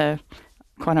more in the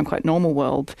quote unquote normal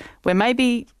world where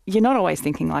maybe you're not always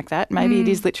thinking like that. Maybe it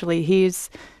is literally, here's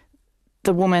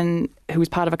the woman who was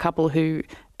part of a couple who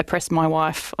oppressed my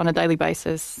wife on a daily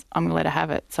basis. I'm going to let her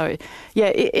have it. So, yeah,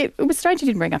 it was strange he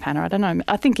didn't bring up Hannah. I don't know.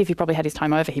 I think if he probably had his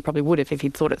time over, he probably would have if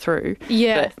he'd thought it through.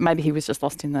 Yeah. But maybe he was just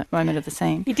lost in the moment of the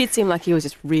scene. He did seem like he was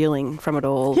just reeling from it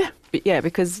all. Yeah.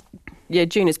 Because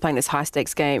June is playing this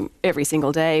high-stakes game every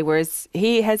single day, whereas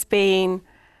he has been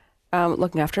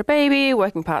looking after a baby,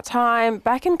 working part-time,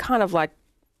 back in kind of like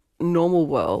normal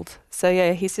world. So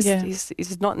yeah, he's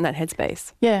just not in that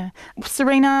headspace. Yeah.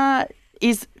 Serena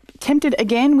is tempted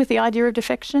again with the idea of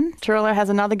defection. Torello has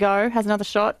another go, has another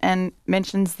shot, and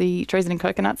mentions the treason and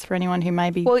coconuts for anyone who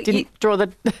maybe didn't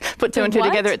put two and two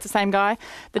together. It's the same guy.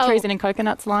 The treason and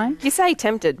coconuts line. You say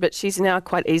tempted, but she's now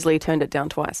quite easily turned it down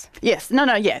twice. Yes.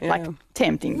 Like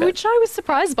tempting. But. Which I was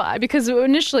surprised by because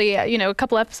initially, a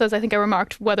couple episodes, I think I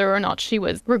remarked whether or not she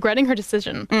was regretting her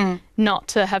decision not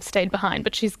to have stayed behind,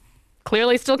 but she's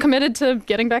clearly still committed to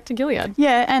getting back to Gilead.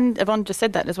 Yeah, and Yvonne just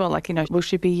said that as well. Like, will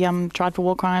she be tried for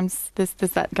war crimes? There's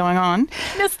that going on.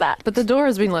 Missed that. But the door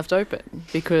has been left open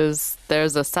because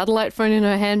there's a satellite phone in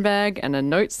her handbag and a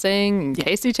note saying, in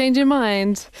case you change your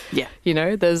mind. Yeah.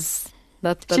 There's...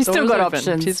 That She's still got open.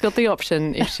 options. She's got the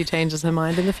option if she changes her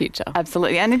mind in the future.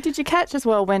 Absolutely. And did you catch as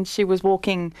well when she was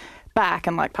walking back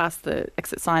and past the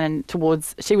exit sign and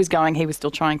towards, she was going, he was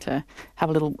still trying to have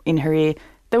a little in her ear.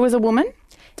 There was a woman.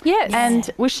 Yes. And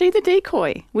was she the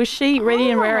decoy? Was she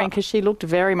ready and raring? Because she looked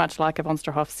very much like Yvonne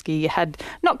Strahovski. Had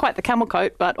not quite the camel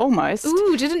coat, but almost.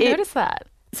 Ooh, didn't notice that.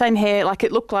 Same hair. Like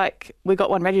it looked like we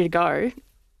got one ready to go.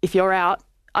 If you're out,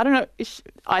 I don't know.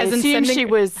 I assume she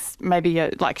was maybe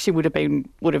she would have been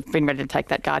ready to take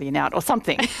that guardian out or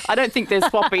something. I don't think there's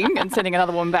swapping and sending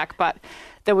another one back, but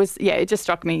there was. Yeah, it just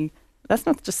struck me. That's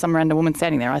not just some random woman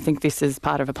standing there. I think this is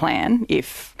part of a plan.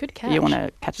 If Good catch. You want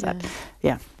to catch that,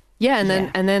 yeah. Yeah,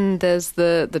 and then there's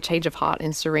the change of heart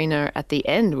in Serena at the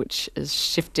end, which is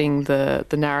shifting the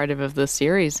narrative of the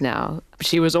series now.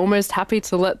 She was almost happy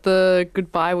to let the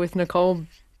goodbye with Nicole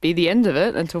be the end of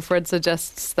it until Fred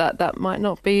suggests that might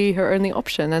not be her only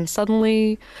option. And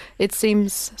suddenly it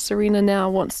seems Serena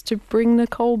now wants to bring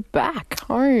Nicole back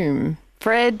home.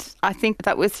 Fred, I think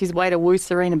that was his way to woo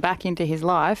Serena back into his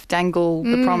life, dangle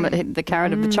the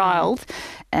carrot of the child,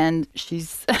 and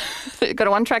she's got a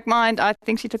one-track mind. I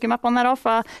think she took him up on that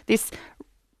offer. This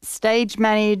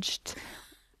stage-managed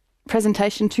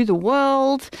presentation to the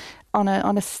world on a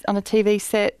TV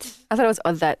set. I thought it was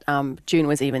odd that June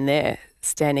was even there,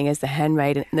 standing as the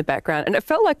handmaid in the background, and it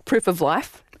felt like proof of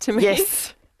life to me.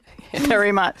 Yes.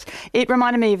 Very much. It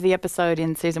reminded me of the episode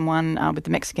in season 1 with the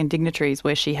Mexican dignitaries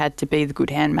where she had to be the good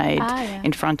handmaid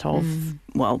in front of,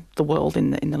 the world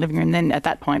in the living room then at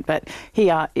that point. But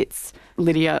here it's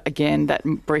Lydia again, that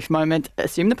brief moment,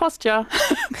 assume the posture,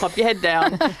 pop your head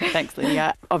down. Thanks,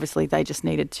 Lydia. Obviously, they just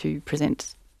needed to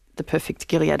present the perfect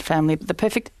Gilead family, the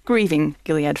perfect grieving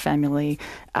Gilead family,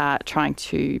 trying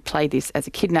to play this as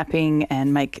a kidnapping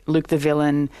and make Luke the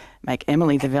villain, make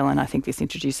Emily the villain. I think this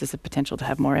introduces the potential to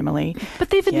have more Emily. But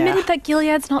they've admitted that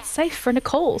Gilead's not safe for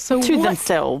Nicole. So to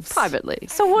themselves. Privately.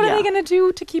 So what are they going to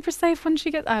do to keep her safe when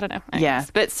she gets... I don't know. Yeah,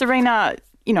 but Serena,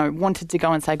 wanted to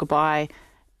go and say goodbye.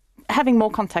 Having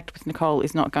more contact with Nicole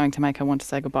is not going to make her want to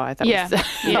say goodbye. I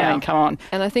mean, come on.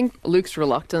 And I think Luke's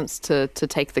reluctance to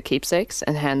take the keepsakes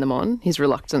and hand them on, his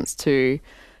reluctance to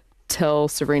tell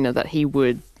Serena that he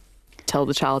would tell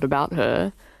the child about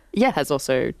her, has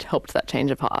also helped that change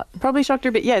of heart. Probably shocked her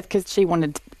a bit, because she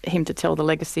wanted him to tell the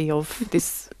legacy of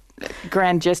this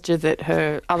grand gesture that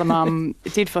her other mum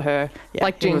did for her. Yeah,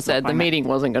 like June said, the meeting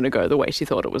wasn't going to go the way she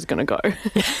thought it was going to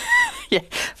go. Yeah,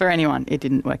 for anyone, it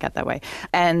didn't work out that way.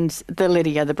 And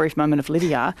the brief moment of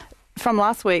Lydia from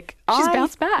last week. She's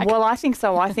bounced back. Well, I think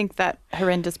so. I think that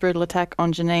horrendous, brutal attack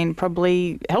on Janine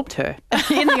probably helped her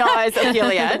in the eyes of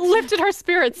Gilead. Lifted her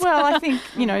spirits. Well, I think,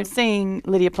 seeing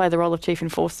Lydia play the role of chief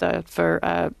enforcer for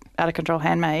Out of Control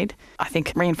Handmaid, I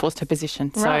think reinforced her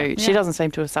position. So she doesn't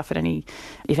seem to have suffered any.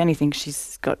 If anything,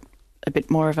 she's got a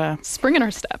bit more of a spring in her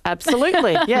step.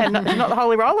 Absolutely. Yeah, not the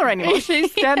holy roller anymore.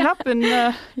 She's standing up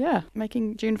and,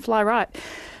 making June fly right.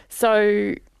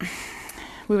 So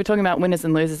we were talking about winners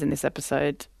and losers in this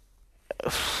episode.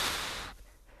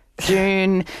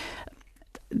 June,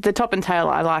 the top and tail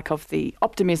I like of the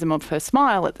optimism of her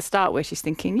smile at the start where she's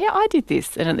thinking, I did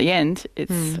this. And at the end,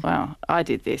 it's, well, I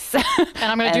did this. And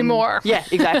I'm going to do more. Yeah,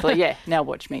 exactly. Yeah, now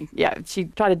watch me. Yeah, she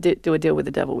tried to do a deal with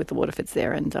the devil with the Waterfords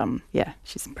there. And,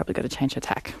 she's probably got to change her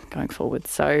tack going forward.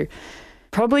 So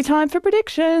probably time for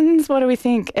predictions. What do we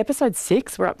think? Episode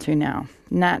 6 we're up to now.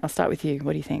 Nat, I'll start with you.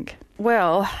 What do you think?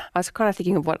 Well, I was kind of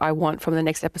thinking of what I want from the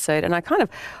next episode, and I kind of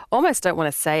almost don't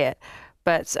want to say it,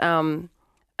 but I'm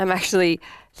actually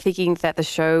thinking that the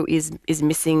show is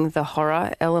missing the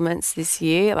horror elements this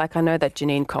year. Like, I know that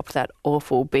Janine copped that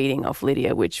awful beating of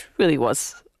Lydia, which really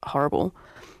was horrible.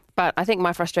 But I think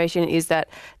my frustration is that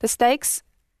the stakes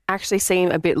actually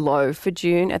seem a bit low for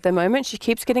June at the moment. She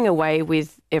keeps getting away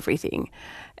with everything.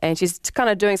 And she's kind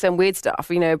of doing some weird stuff,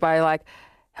 by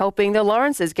helping the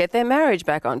Lawrences get their marriage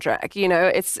back on track.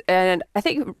 And I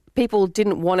think people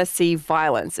didn't want to see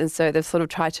violence. And so they've sort of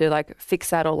tried to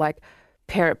fix that or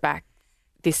pare it back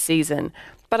this season.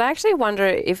 But I actually wonder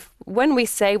if when we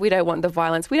say we don't want the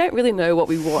violence, we don't really know what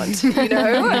we want,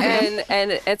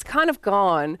 and it's kind of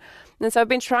gone. And so I've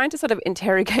been trying to sort of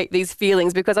interrogate these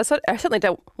feelings because I certainly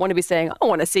don't want to be saying, I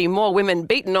want to see more women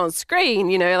beaten on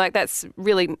screen, that's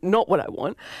really not what I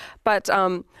want. But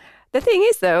the thing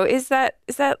is, though, is that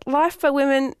life for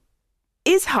women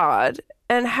is hard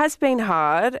and has been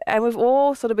hard, and we've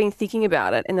all sort of been thinking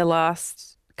about it in the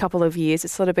last couple of years.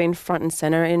 It's sort of been front and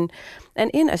center. And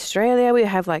in Australia, we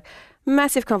have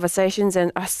massive conversations,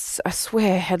 and I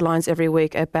swear headlines every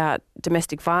week about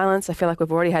domestic violence. I feel like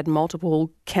we've already had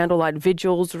multiple candlelight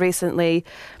vigils recently.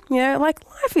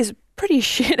 Life is pretty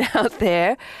shit out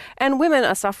there, and women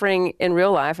are suffering in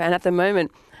real life. And at the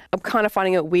moment, I'm kind of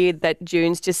finding it weird that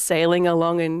June's just sailing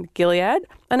along in Gilead.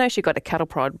 I know she got a cattle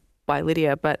prod by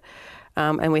Lydia, but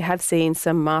and we have seen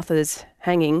some Marthas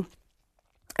hanging.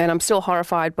 And I'm still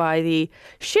horrified by the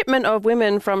shipment of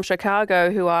women from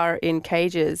Chicago who are in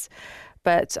cages.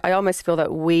 But I almost feel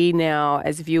that we now,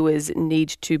 as viewers, need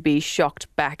to be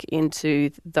shocked back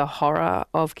into the horror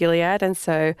of Gilead. And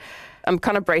so I'm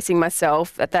kind of bracing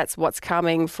myself that that's what's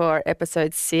coming for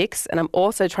episode 6. And I'm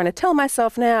also trying to tell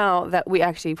myself now that we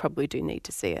actually probably do need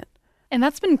to see it. And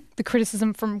that's been the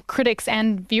criticism from critics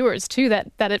and viewers too,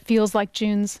 that it feels like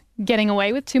June's getting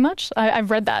away with too much. I've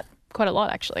read that quite a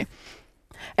lot, actually.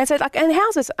 And so, and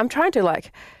houses, I'm trying to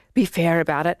be fair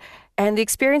about it. And the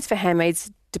experience for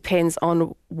handmaids depends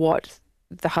on what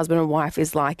the husband and wife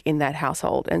is like in that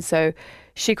household. And so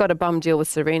she got a bum deal with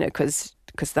Serena because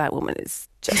that woman is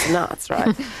just nuts,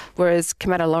 right? Whereas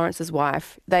Kamata Lawrence's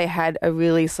wife, they had a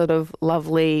really sort of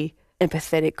lovely,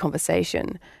 empathetic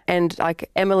conversation. And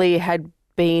Emily had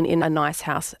been in a nice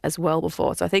house as well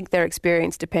before. So I think their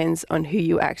experience depends on who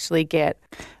you actually get.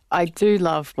 I do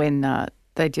love when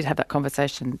they did have that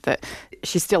conversation that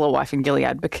she's still a wife in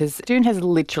Gilead, because June has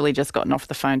literally just gotten off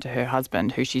the phone to her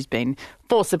husband, who she's been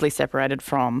forcibly separated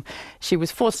from. She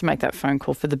was forced to make that phone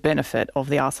call for the benefit of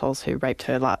the assholes who raped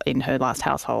her in her last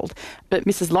household. But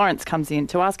Mrs. Lawrence comes in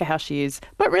to ask her how she is,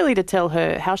 but really to tell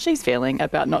her how she's feeling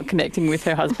about not connecting with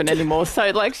her husband anymore.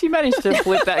 So, she managed to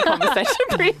flip that conversation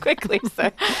pretty quickly.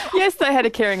 So, yes, they had a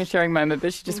caring and sharing moment,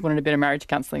 but she just wanted a bit of marriage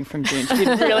counselling from June. She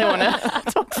didn't really want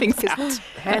to talk things out.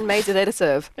 Handmaids are there to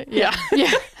serve. Yeah.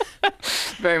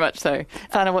 Very much so.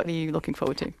 Sana, what are you looking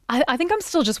forward to? I think I'm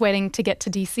still just waiting to get to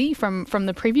DC from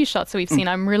the preview shots that we've seen.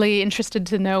 I'm really interested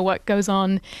to know what goes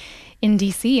on in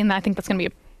DC, and I think that's going to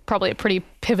be probably a pretty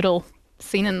pivotal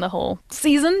scene in the whole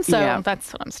season. So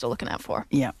that's what I'm still looking out for.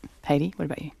 Yeah. Heidi, what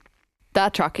about you?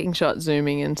 That tracking shot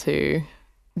zooming into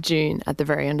June at the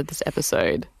very end of this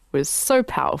episode was so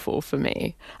powerful for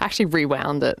me. I actually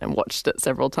rewound it and watched it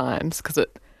several times because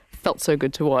it felt so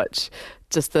good to watch.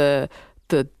 Just the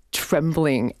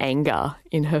trembling anger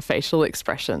in her facial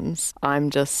expressions. I'm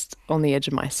just on the edge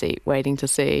of my seat waiting to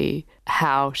see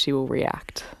how she will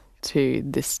react to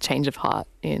this change of heart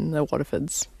in the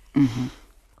Waterfords. Mm-hmm.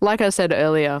 Like I said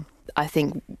earlier, I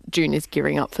think June is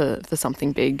gearing up for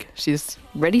something big. She's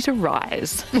ready to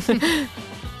rise.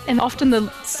 And often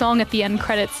the song at the end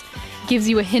credits gives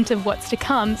you a hint of what's to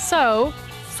come. So,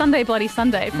 Sunday Bloody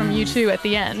Sunday from U2 at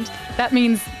the end. That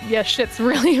means, shit's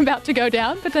really about to go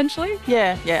down, potentially.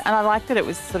 Yeah. And I like that it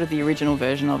was sort of the original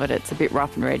version of it. It's a bit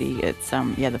rough and ready. It's,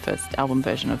 the first album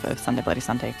version of Sunday Bloody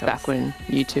Sunday. So back when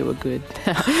U2 were good.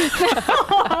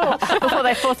 Before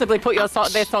they forcibly put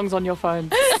their songs on your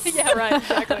phone. Yeah, right,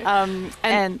 exactly.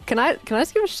 And can I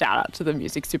just give a shout out to the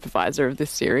music supervisor of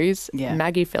this series,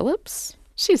 Maggie Phillips?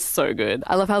 She's so good.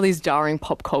 I love how these jarring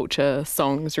pop culture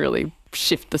songs really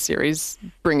shift the series,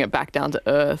 bring it back down to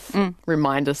earth,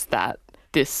 remind us that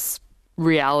this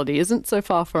reality isn't so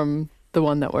far from the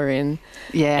one that we're in.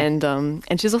 Yeah. And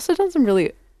she's also done some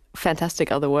really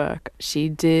fantastic other work. She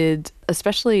did,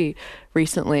 especially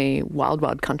recently, Wild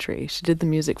Wild Country. She did the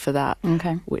music for that,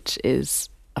 which is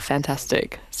a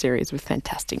fantastic series with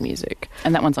fantastic music.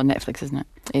 And that one's on Netflix, isn't it?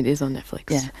 It is on Netflix.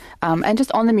 Yeah. And just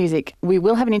on the music, we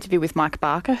will have an interview with Mike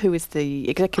Barker, who is the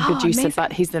executive producer,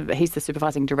 amazing. but he's the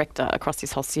supervising director across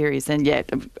this whole series. And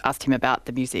asked him about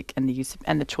the music and the use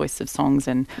and the choice of songs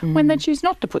and when they choose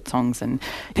not to put songs and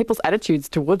people's attitudes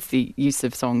towards the use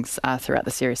of songs throughout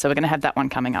the series. So we're going to have that one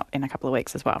coming up in a couple of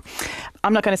weeks as well.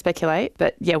 I'm not going to speculate,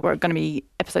 but we're going to be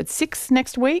episode 6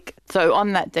 next week. So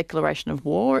on that declaration of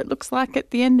war, it looks like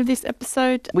at the end of this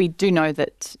episode, we do know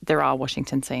that there are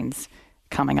Washington scenes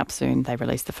coming up soon. They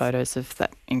released the photos of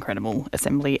that incredible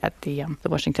assembly at the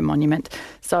Washington Monument.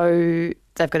 So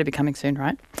they've got to be coming soon,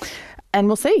 right? And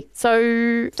we'll see.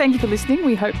 So thank you for listening.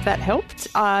 We hope that helped.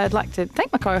 I'd like to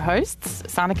thank my co-hosts,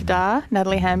 Sana Kadar,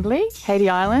 Natalie Hambley, Heidi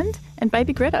Ireland, and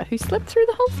Baby Greta, who slept through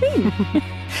the whole thing.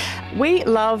 We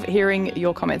love hearing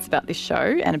your comments about this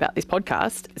show and about this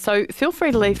podcast. So feel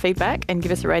free to leave feedback and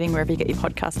give us a rating wherever you get your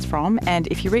podcasts from. And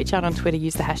if you reach out on Twitter,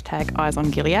 use the hashtag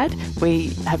 #EyesOnGilead. We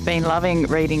have been loving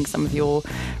reading some of your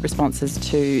responses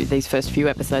to these first few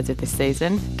episodes of this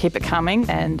season. Keep it coming.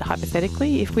 And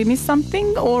hypothetically, if we miss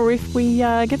something or if we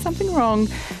get something wrong,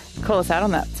 call us out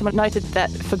on that. Someone noted that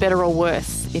for better or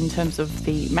worse in terms of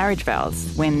the marriage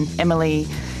vows, when Emily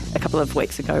a couple of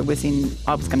weeks ago was in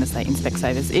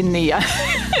Specsavers, in the at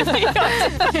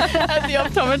the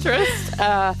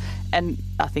optometrist, and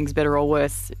are things better or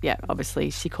worse? Yeah, obviously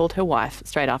she called her wife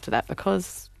straight after that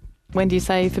because when do you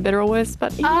say for better or worse?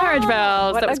 But in marriage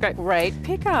vows, that was great. Great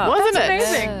pickup, wasn't That's it?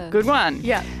 amazing. Yeah. Good one.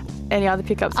 Yeah. Any other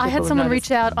pickups? I had someone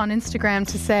reach out on Instagram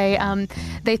to say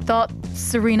they thought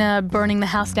Serena burning the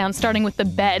house down, starting with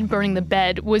burning the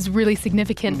bed, was really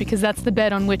significant because that's the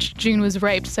bed on which June was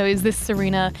raped. So is this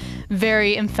Serena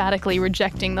very emphatically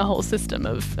rejecting the whole system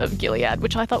of Gilead,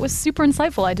 which I thought was super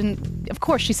insightful. Of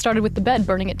course, she started with the bed,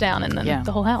 burning it down, and then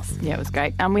the whole house. Yeah, it was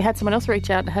great. We had someone else reach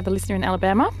out, have a listener in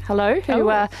Alabama,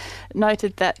 who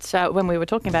noted that when we were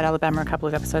talking about Alabama a couple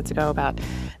of episodes ago about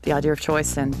the idea of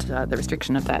choice and the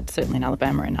restriction of that, certainly in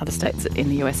Alabama and other states in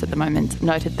the US at the moment,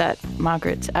 noted that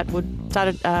Margaret Atwood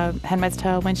started Handmaid's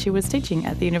Tale when she was teaching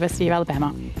at the University of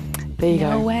Alabama. There you go.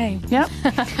 No way. Yep.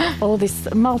 All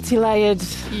this multi-layered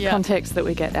context that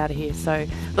we get out of here. So,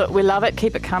 look, we love it.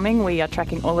 Keep it coming. We are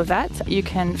tracking all of that. You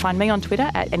can find me on Twitter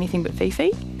at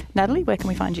anythingButFifi. Natalie, where can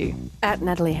we find you? At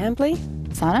Natalie Hambley.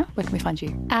 Sana, where can we find you?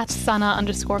 At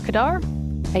Sana_Kadar.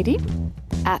 Heidi?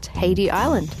 At Heidi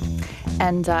Ireland.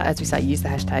 And as we say, use the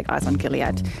hashtag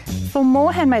 #EyesOnGilead. For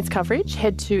more Handmaid's coverage,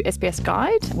 head to SBS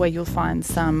Guide, where you'll find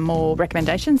some more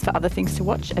recommendations for other things to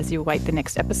watch as you await the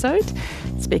next episode.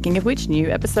 Speaking of which, new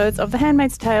episodes of The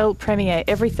Handmaid's Tale premiere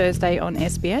every Thursday on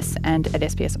SBS and at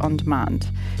SBS On Demand.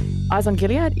 Eyes on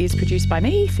Gilead is produced by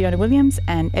me, Fiona Williams,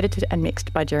 and edited and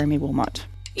mixed by Jeremy Wilmot.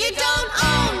 You don't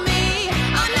own me,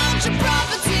 I'm not your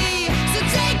property, so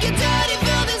take your dirty,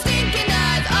 filthy, stinking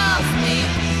eyes off me.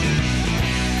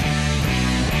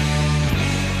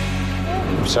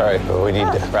 I'm sorry, but we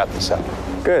need to wrap this up.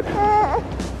 Good.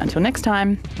 Until next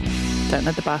time, don't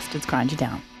let the bastards grind you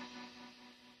down.